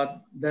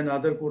than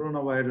other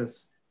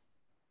coronavirus.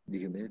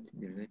 The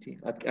immunity.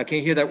 I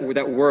can't hear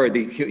that word.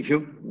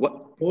 What?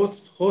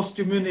 Host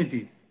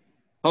immunity.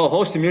 Oh,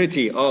 host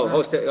immunity. Oh,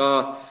 host.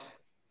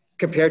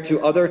 Compared to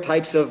other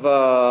types of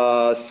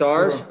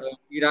SARS,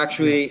 we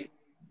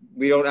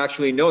don't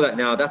actually know that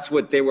now. That's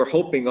what they were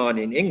hoping on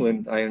in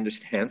England, I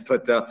understand.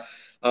 But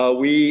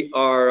we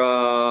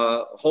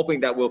are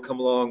hoping that will come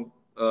along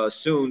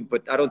soon.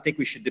 But I don't think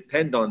we should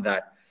depend on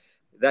that.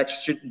 That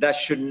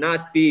should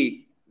not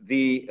be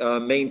the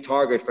main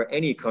target for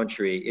any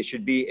country. It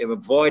should be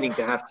avoiding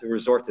to have to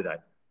resort to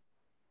that.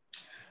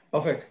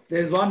 Perfect.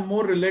 There's one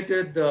more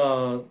related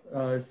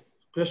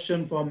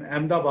question from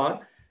Ahmedabad.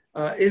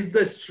 is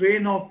the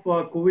strain of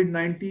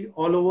COVID-19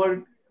 all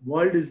over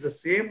world is the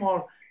same,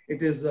 or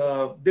it is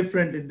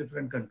different in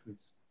different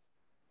countries?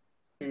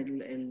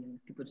 Il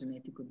tipo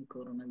genetico di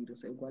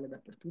coronavirus è uguale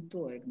dappertutto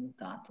o è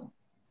mutato?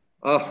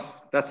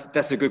 Oh,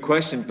 that's a good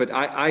question, but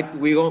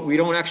we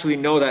don't actually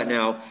know that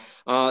now.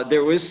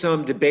 There was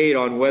some debate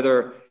on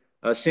whether,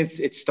 since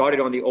it started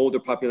on the older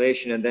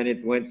population and then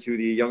it went to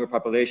the younger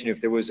population, if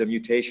there was a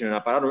mutation or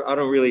not. But I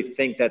don't really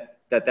think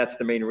that's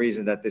the main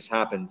reason that this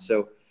happened.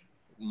 So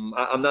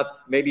I'm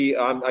not. Maybe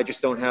I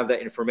just don't have that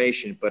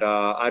information, but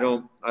I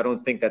don't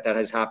think that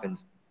has happened.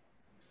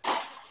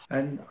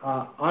 And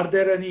are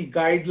there any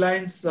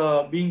guidelines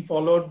being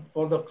followed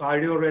for the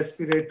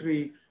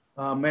cardiorespiratory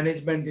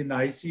management in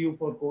ICU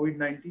for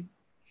COVID-19?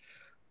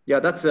 Yeah,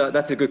 that's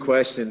a good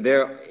question.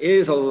 There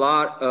is a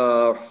lot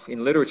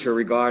in literature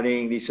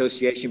regarding the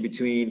association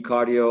between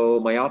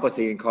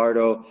cardiomyopathy and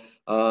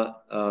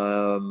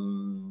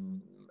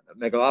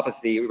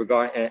megalopathy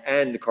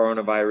and the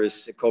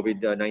coronavirus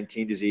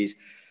COVID-19 disease.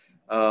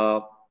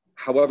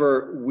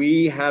 However,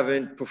 we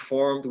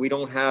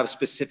don't have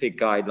specific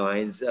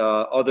guidelines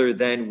other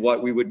than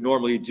what we would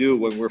normally do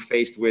when we're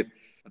faced with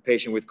a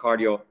patient with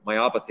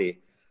cardiomyopathy.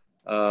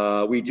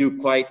 We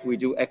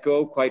do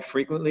echo quite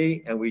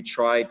frequently, and we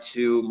try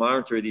to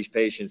monitor these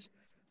patients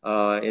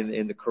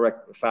in the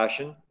correct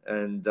fashion,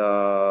 and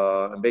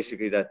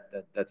basically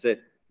that's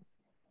it.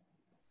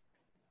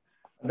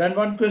 Then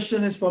one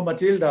question is for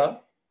Matilda.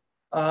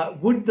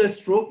 Would the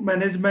stroke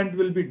management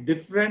will be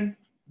different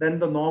than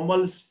the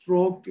normal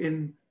stroke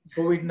in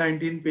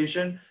COVID-19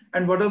 patient?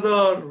 And what are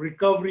the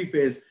recovery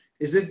phase?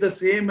 Is it the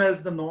same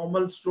as the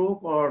normal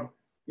stroke, or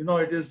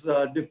it is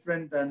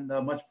different and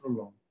much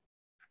prolonged?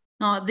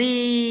 No,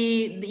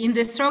 in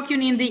the stroke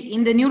unit,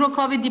 in the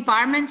neuro-COVID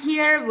department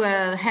here,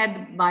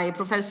 head by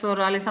Professor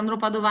Alessandro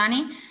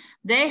Padovani,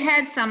 they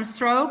had some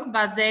stroke,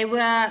 but they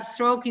were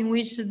stroke in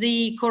which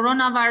the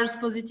coronavirus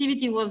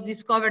positivity was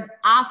discovered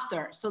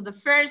after. So the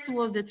first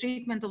was the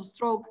treatment of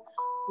stroke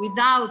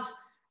without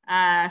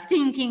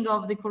thinking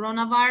of the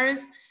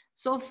coronavirus.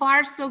 So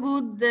far, so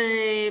good.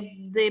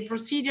 The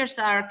procedures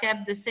are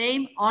kept the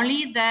same,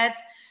 only that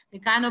the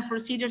kind of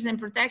procedures and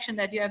protection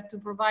that you have to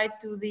provide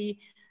to the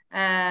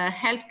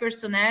health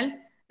personnel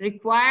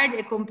required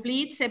a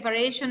complete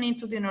separation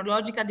into the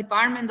neurological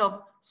department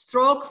of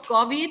stroke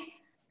COVID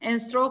and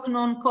stroke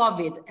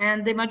non-COVID.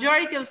 And the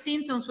majority of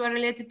symptoms were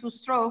related to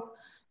stroke.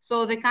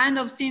 So the kind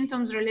of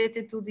symptoms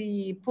related to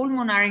the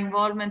pulmonary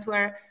involvement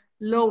were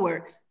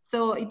lower.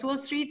 So it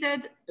was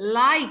treated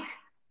like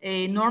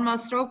a normal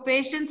stroke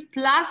patient,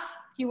 plus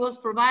he was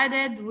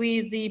provided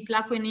with the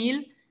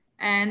Plaquenil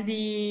and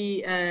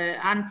the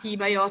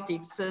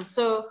antibiotics.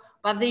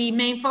 But the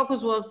main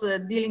focus was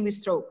dealing with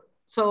stroke.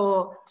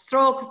 So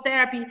stroke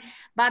therapy.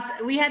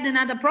 But we had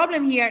another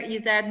problem here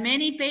is that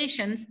many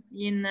patients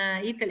in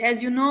Italy,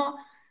 as you know,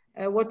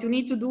 what you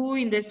need to do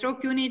in the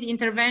stroke unit,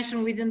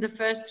 intervention within the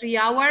first 3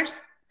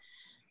 hours.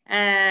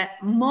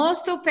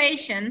 Most of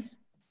patients,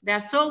 they're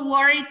so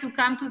worried to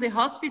come to the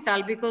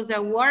hospital because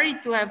they're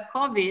worried to have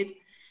COVID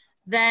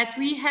that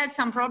we had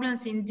some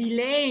problems in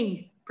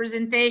delaying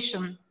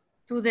presentation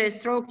to the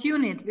stroke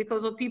unit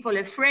because of people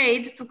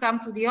afraid to come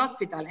to the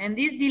hospital. And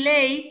this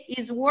delay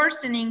is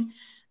worsening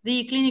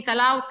the clinical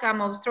outcome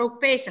of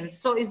stroke patients.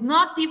 So it's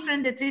not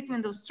different, the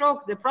treatment of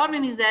stroke. The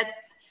problem is that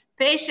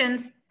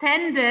patients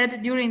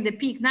tended during the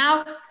peak.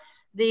 Now,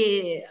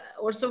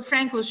 also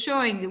Frank was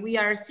showing, we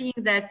are seeing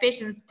that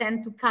patients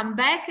tend to come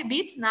back a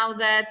bit now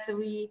that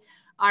we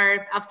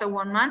are after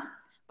 1 month.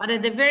 But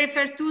at the very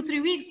first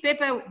 2-3 weeks,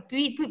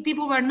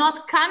 people were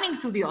not coming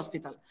to the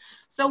hospital.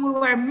 So we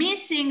were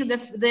missing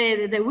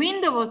the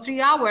window of 3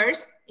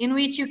 hours in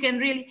which you can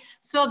really,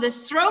 so the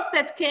stroke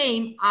that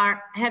came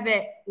have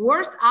a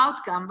worse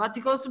outcome, but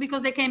also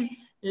because they came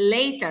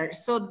later.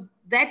 So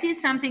that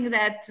is something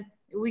that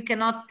we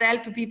cannot tell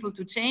to people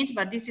to change,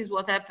 but this is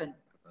what happened.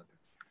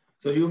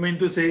 So you mean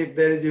to say if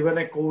there is even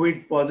a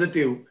COVID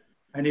positive,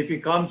 and if he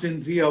comes in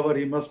 3 hours,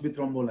 he must be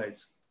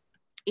thrombolized?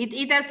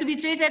 It has to be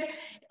treated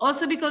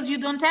also because you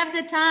don't have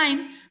the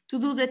time to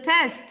do the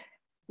test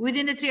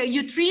within the 3 hours.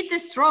 You treat the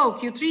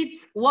stroke, you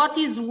treat what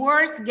is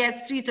worst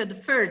gets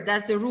treated first.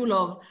 That's the rule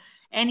of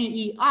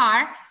any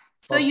ER.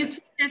 So you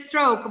treat the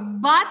stroke,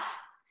 but,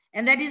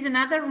 and that is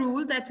another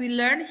rule that we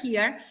learned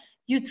here,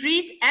 you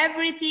treat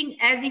everything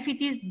as if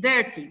it is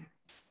dirty.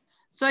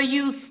 So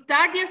you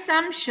start the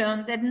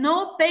assumption that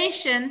no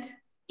patient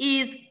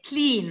is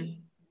clean.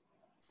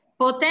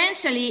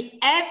 Potentially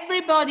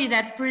everybody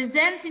that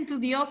presents into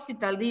the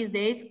hospital these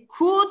days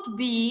could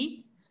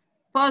be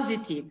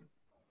positive.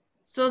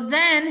 So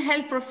then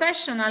health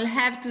professionals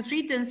have to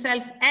treat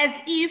themselves as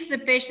if the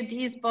patient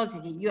is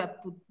positive. You have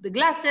put the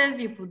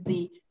glasses, you put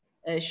the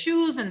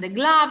shoes and the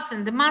gloves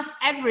and the mask,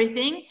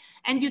 everything,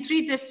 and you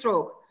treat the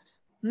stroke.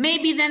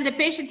 Maybe then the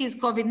patient is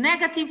COVID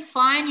negative,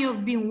 fine,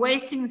 you've been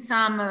wasting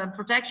some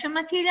protection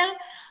material.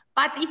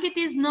 But if it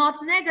is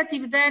not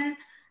negative, then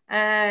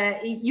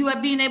you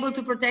have been able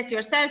to protect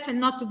yourself and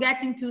not to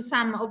get into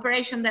some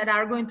operation that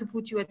are going to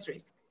put you at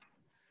risk.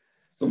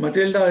 So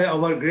Matilda,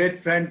 our great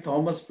friend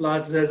Thomas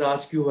Platz has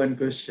asked you one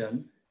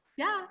question.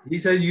 Yeah. He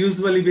says,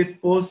 usually with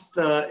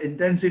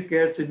post-intensive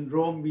care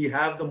syndrome, we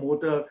have the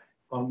motor,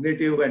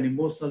 cognitive and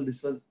emotional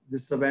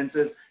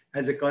disturbances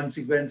as a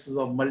consequences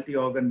of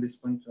multi-organ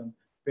dysfunction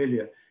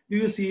failure. Do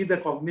you see the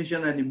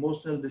cognition and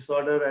emotional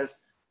disorder as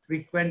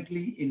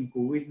frequently in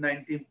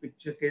COVID-19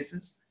 picture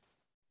cases?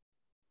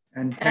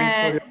 And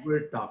thanks for your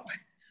great talk.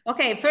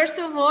 Okay, first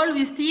of all,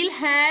 we still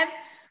have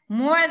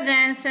more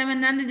than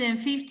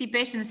 750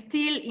 patients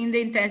still in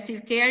the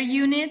intensive care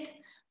unit,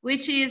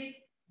 which is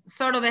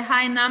sort of a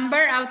high number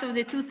out of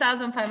the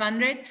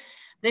 2,500.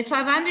 The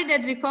 500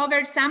 that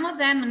recovered, some of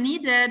them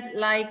needed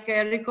like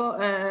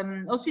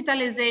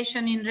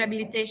hospitalization in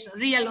rehabilitation,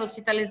 real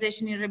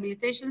hospitalization in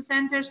rehabilitation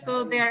centers.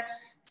 So their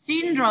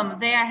syndrome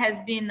there has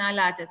been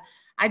highlighted.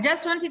 I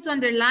just wanted to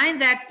underline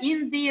that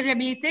in the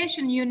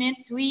rehabilitation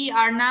units, we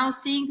are now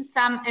seeing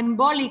some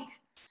embolic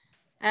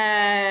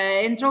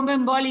and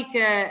thromboembolic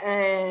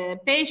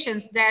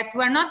patients that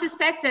were not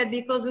expected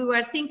because we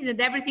were thinking that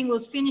everything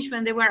was finished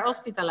when they were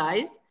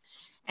hospitalized.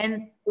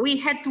 And we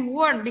had to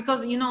warn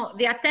because, you know,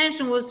 the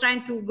attention was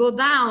trying to go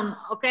down,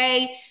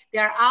 okay? They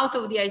are out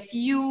of the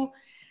ICU.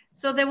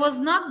 So there was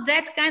not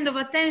that kind of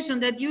attention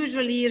that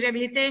usually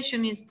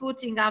rehabilitation is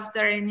putting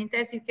after an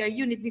intensive care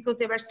unit because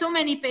there were so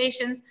many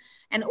patients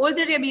and all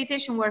the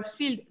rehabilitation were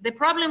filled. The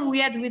problem we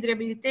had with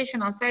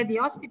rehabilitation outside the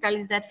hospital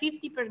is that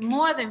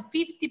more than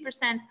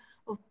 50%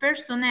 of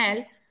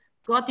personnel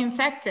got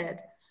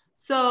infected.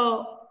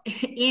 So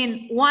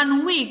in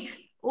 1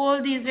 week,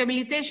 all these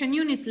rehabilitation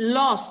units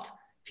lost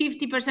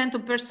 50%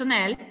 of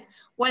personnel,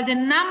 while the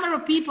number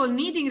of people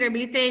needing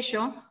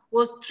rehabilitation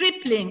was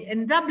tripling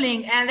and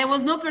doubling, and there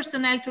was no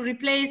personnel to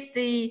replace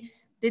the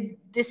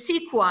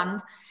sick one.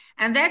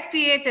 And that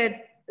created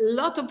a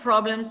lot of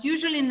problems.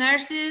 Usually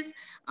nurses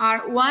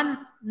are 1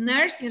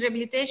 nurse in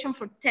rehabilitation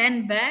for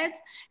 10 beds,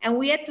 and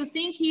we had to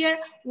think here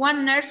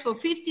 1 nurse for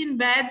 15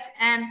 beds,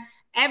 and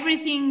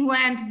everything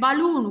went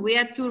balloon. We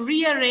had to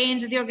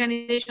rearrange the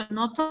organization,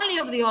 not only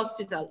of the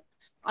hospital,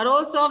 but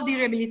also of the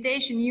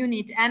rehabilitation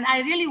unit. And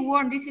I really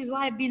warn, this is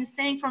why I've been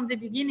saying from the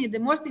beginning, the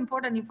most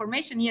important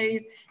information here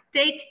is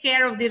take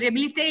care of the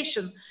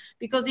rehabilitation,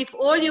 because if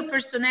all your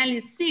personnel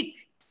is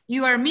sick,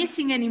 you are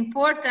missing an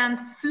important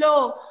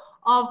flow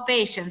of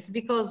patients,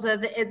 because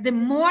the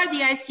more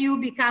the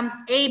ICU becomes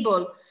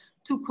able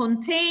to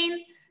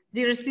contain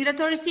the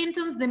respiratory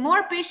symptoms, the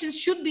more patients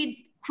should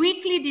be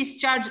quickly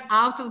discharged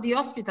out of the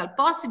hospital,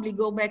 possibly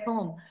go back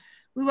home.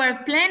 We were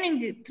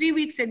planning 3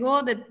 weeks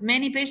ago that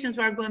many patients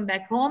were going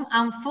back home.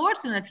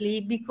 Unfortunately,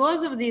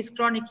 because of this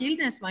chronic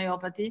illness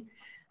myopathy,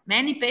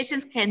 many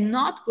patients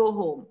cannot go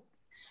home.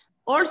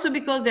 Also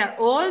because they're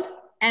old,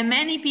 and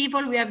many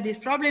people, we have this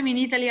problem in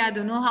Italy. I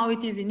don't know how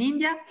it is in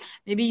India.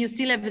 Maybe you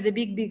still have the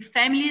big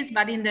families,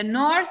 but in the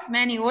north,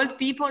 many old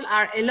people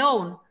are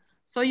alone.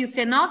 So you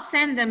cannot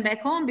send them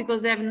back home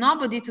because they have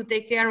nobody to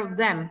take care of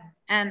them.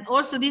 And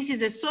also this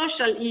is a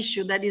social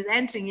issue that is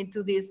entering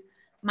into this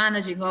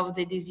managing of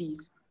the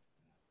disease.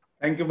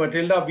 Thank you,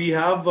 Matilda. We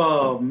have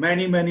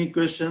many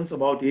questions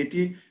about ET,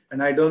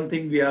 and I don't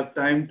think we have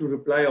time to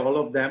reply all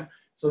of them.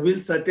 So we'll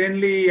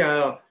certainly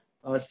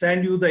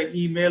send you the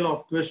email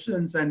of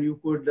questions, and you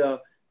could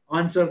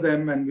answer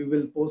them, and we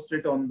will post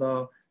it on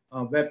the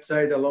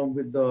website along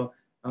with the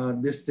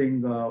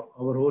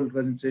our whole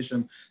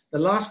presentation. The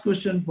last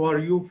question for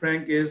you,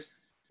 Frank,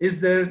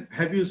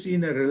 have you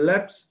seen a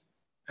relapse?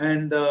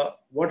 And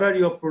what are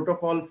your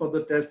protocol for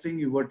the testing?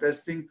 You were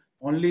testing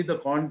only the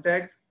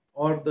contact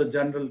or the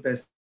general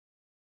test?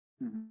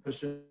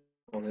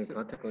 Only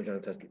contact or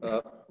general test.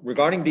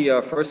 Regarding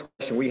the first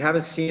question, we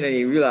haven't seen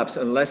any relapse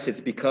unless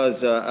it's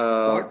because,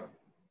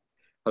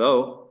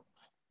 hello?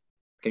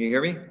 Can you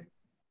hear me?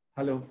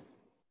 Hello.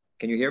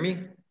 Can you hear me?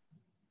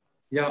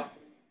 Yeah.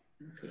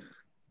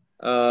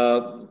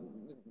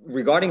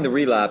 Regarding the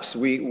relapse,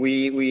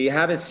 we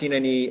haven't seen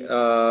any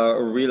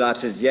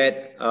relapses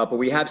yet, but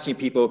we have seen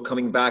people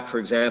coming back. For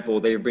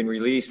example, they've been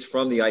released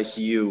from the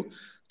ICU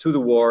to the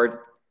ward,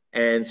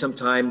 and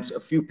sometimes a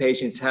few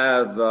patients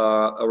have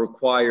a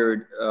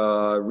required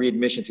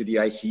readmission to the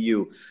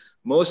ICU.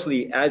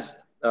 Mostly,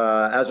 as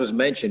was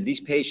mentioned, these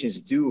patients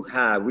do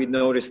have, we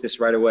noticed this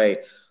right away,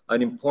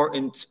 an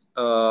important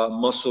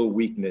muscle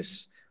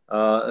weakness.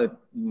 The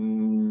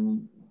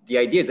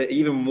idea is that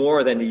even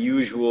more than the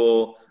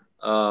usual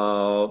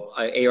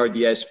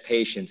ARDS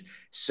patient.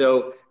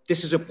 So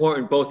this is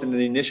important both in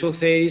the initial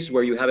phase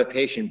where you have a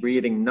patient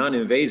breathing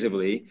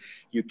non-invasively.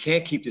 You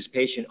can't keep this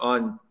patient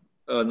on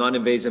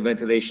non-invasive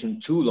ventilation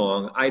too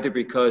long, either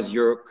because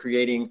you're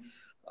creating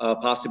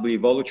possibly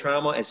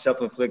volutrauma and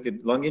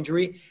self-inflicted lung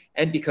injury,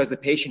 and because the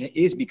patient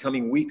is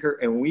becoming weaker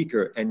and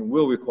weaker and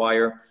will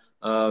require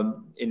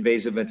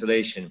invasive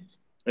ventilation.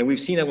 And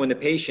we've seen that when the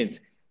patient,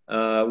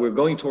 we're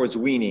going towards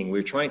weaning,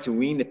 we're trying to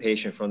wean the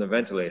patient from the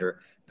ventilator,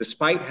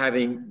 despite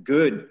having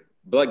good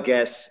blood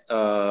gas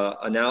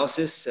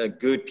analysis, a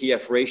good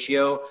PF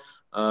ratio,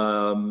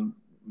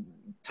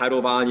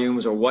 tidal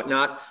volumes or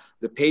whatnot,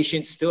 the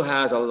patient still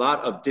has a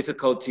lot of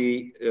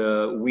difficulty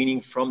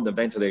weaning from the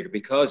ventilator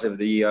because of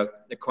the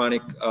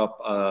chronic,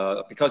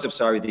 the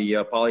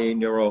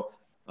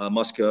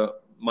polyneuromuscular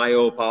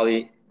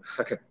myopathy,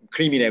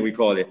 we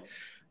call it,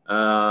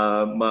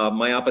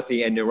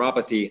 myopathy and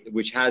neuropathy,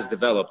 which has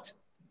developed.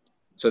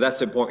 So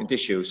that's an important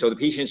issue. So the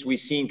patients we've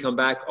seen come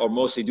back are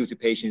mostly due to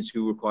patients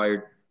who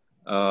required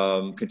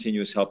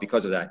continuous help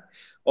because of that.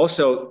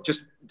 Also,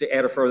 just to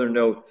add a further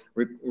note,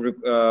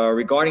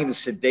 regarding the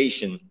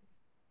sedation,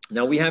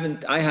 now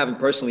I haven't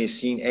personally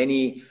seen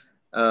any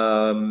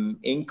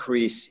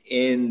increase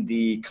in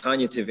the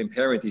cognitive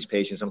impairment of these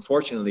patients.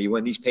 Unfortunately,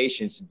 when these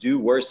patients do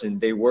worsen,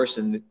 they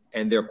worsen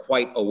and they're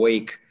quite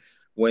awake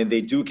when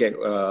they do get,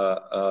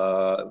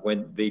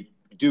 when they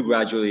do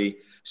gradually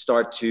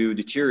start to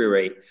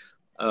deteriorate.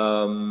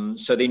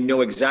 So they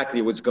know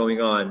exactly what's going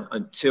on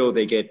until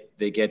they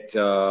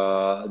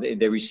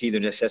receive the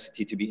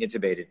necessity to be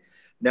intubated.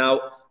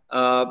 Now,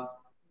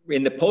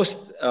 in the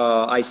post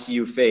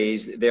ICU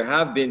phase, there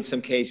have been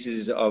some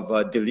cases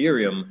of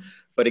delirium,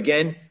 but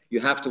again, you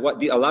have to,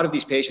 a lot of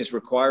these patients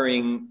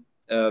requiring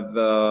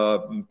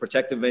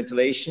protective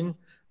ventilation,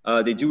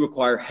 they do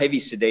require heavy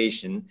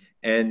sedation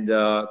and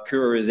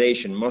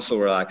curization, muscle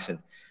relaxant.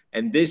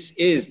 And this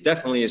is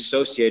definitely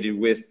associated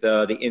with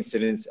the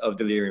incidence of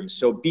delirium.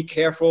 So be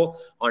careful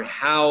on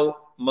how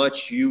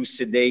much you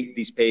sedate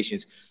these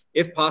patients.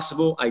 If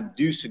possible, I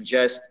do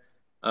suggest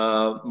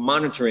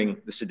monitoring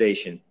the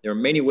sedation. There are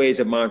many ways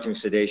of monitoring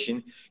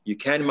sedation. You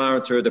can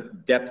monitor the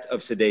depth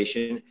of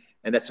sedation,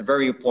 and that's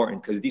very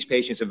important because these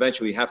patients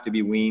eventually have to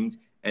be weaned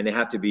and they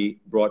have to be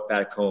brought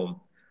back home.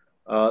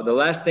 The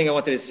last thing I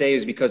wanted to say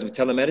is because of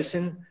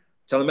telemedicine.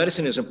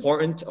 Telemedicine is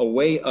important, a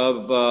way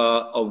of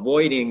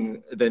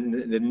avoiding the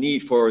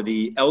need for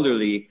the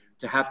elderly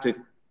to have to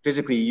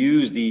physically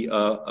use the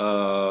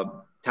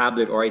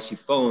tablet or IC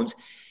phones.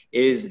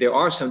 Is there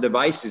are some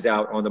devices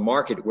out on the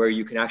market where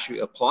you can actually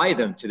apply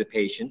them to the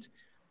patient.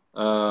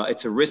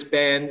 It's a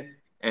wristband,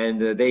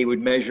 and they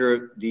would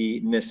measure the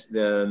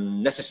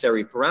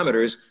necessary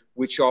parameters,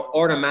 which are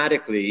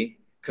automatically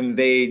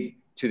conveyed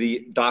to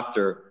the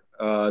doctor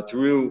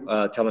through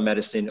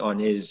telemedicine on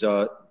his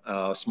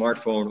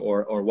smartphone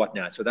or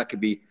whatnot. So that could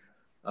be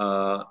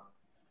a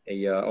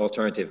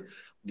alternative.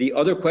 The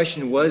other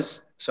question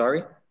was,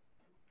 sorry?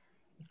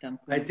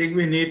 I think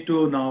we need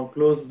to now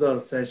close the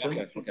session.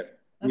 Okay.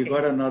 We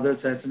got another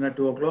session at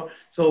 2 o'clock.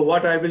 So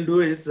what I will do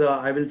is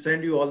I will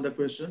send you all the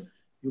questions.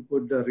 You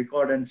could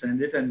record and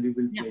send it, and we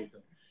will play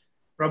them.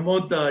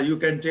 Pramod, you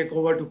can take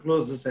over to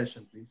close the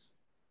session, please.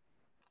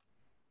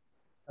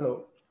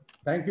 Hello.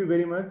 Thank you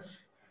very much.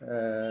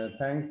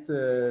 Thanks,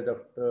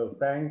 Dr.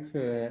 Frank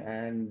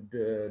and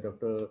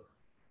Dr.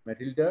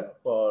 Matilde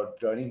for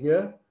joining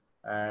here.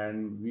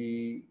 And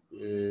we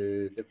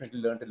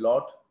definitely learned a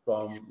lot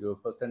from your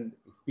first-hand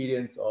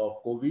experience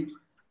of COVID.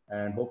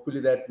 And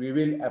hopefully that we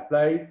will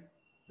apply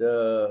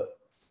the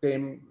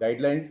same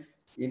guidelines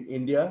in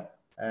India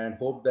and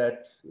hope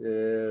that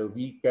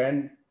we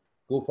can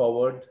go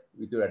forward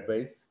with your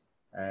advice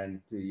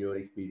and your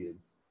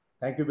experience.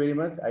 Thank you very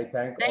much. I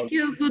thank all. Thank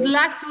you. Good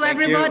luck to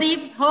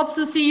everybody. Hope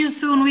to see you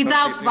soon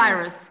without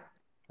virus.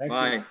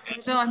 Bye.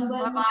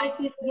 Bye-bye.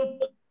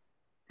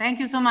 Thank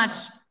you so much.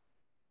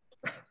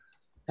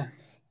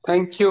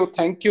 Thank you,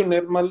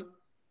 Nirmal.